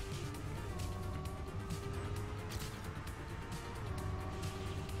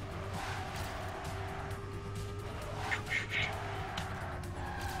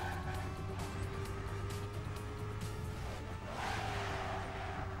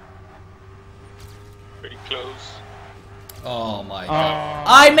 Pretty close. Oh my Oh, god.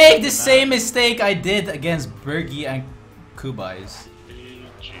 I make the same mistake I did against Bergie and Kubais.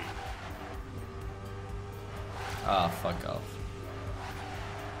 GG. Ah, fuck off.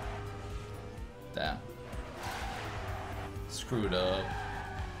 Damn. Screwed up.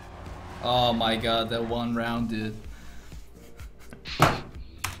 Oh my god, that one round did.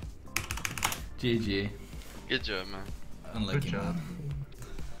 GG. Good job, man. Unlucky, Good job. man.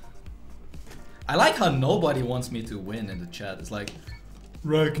 I like how nobody wants me to win in the chat. It's like,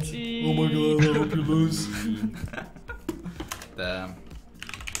 wrecked. Oh my god, I hope you lose. Damn.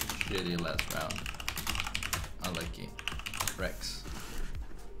 Shitty last round. Unlucky. Rex.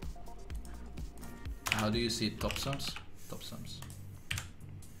 How do you see top sums? Top sums.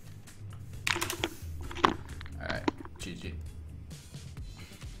 Alright, GG.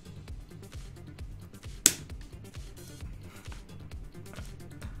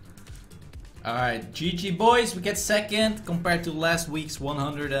 Alright, GG boys, we get second compared to last week's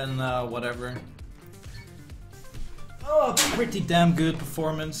 100 and whatever. Oh, pretty damn good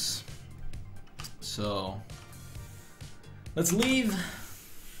performance. So, let's leave.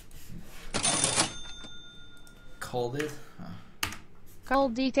 Called it. Call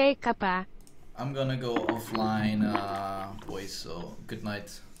DT Kappa. I'm gonna go offline, boys, so good night.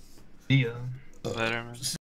 See ya. Later, man.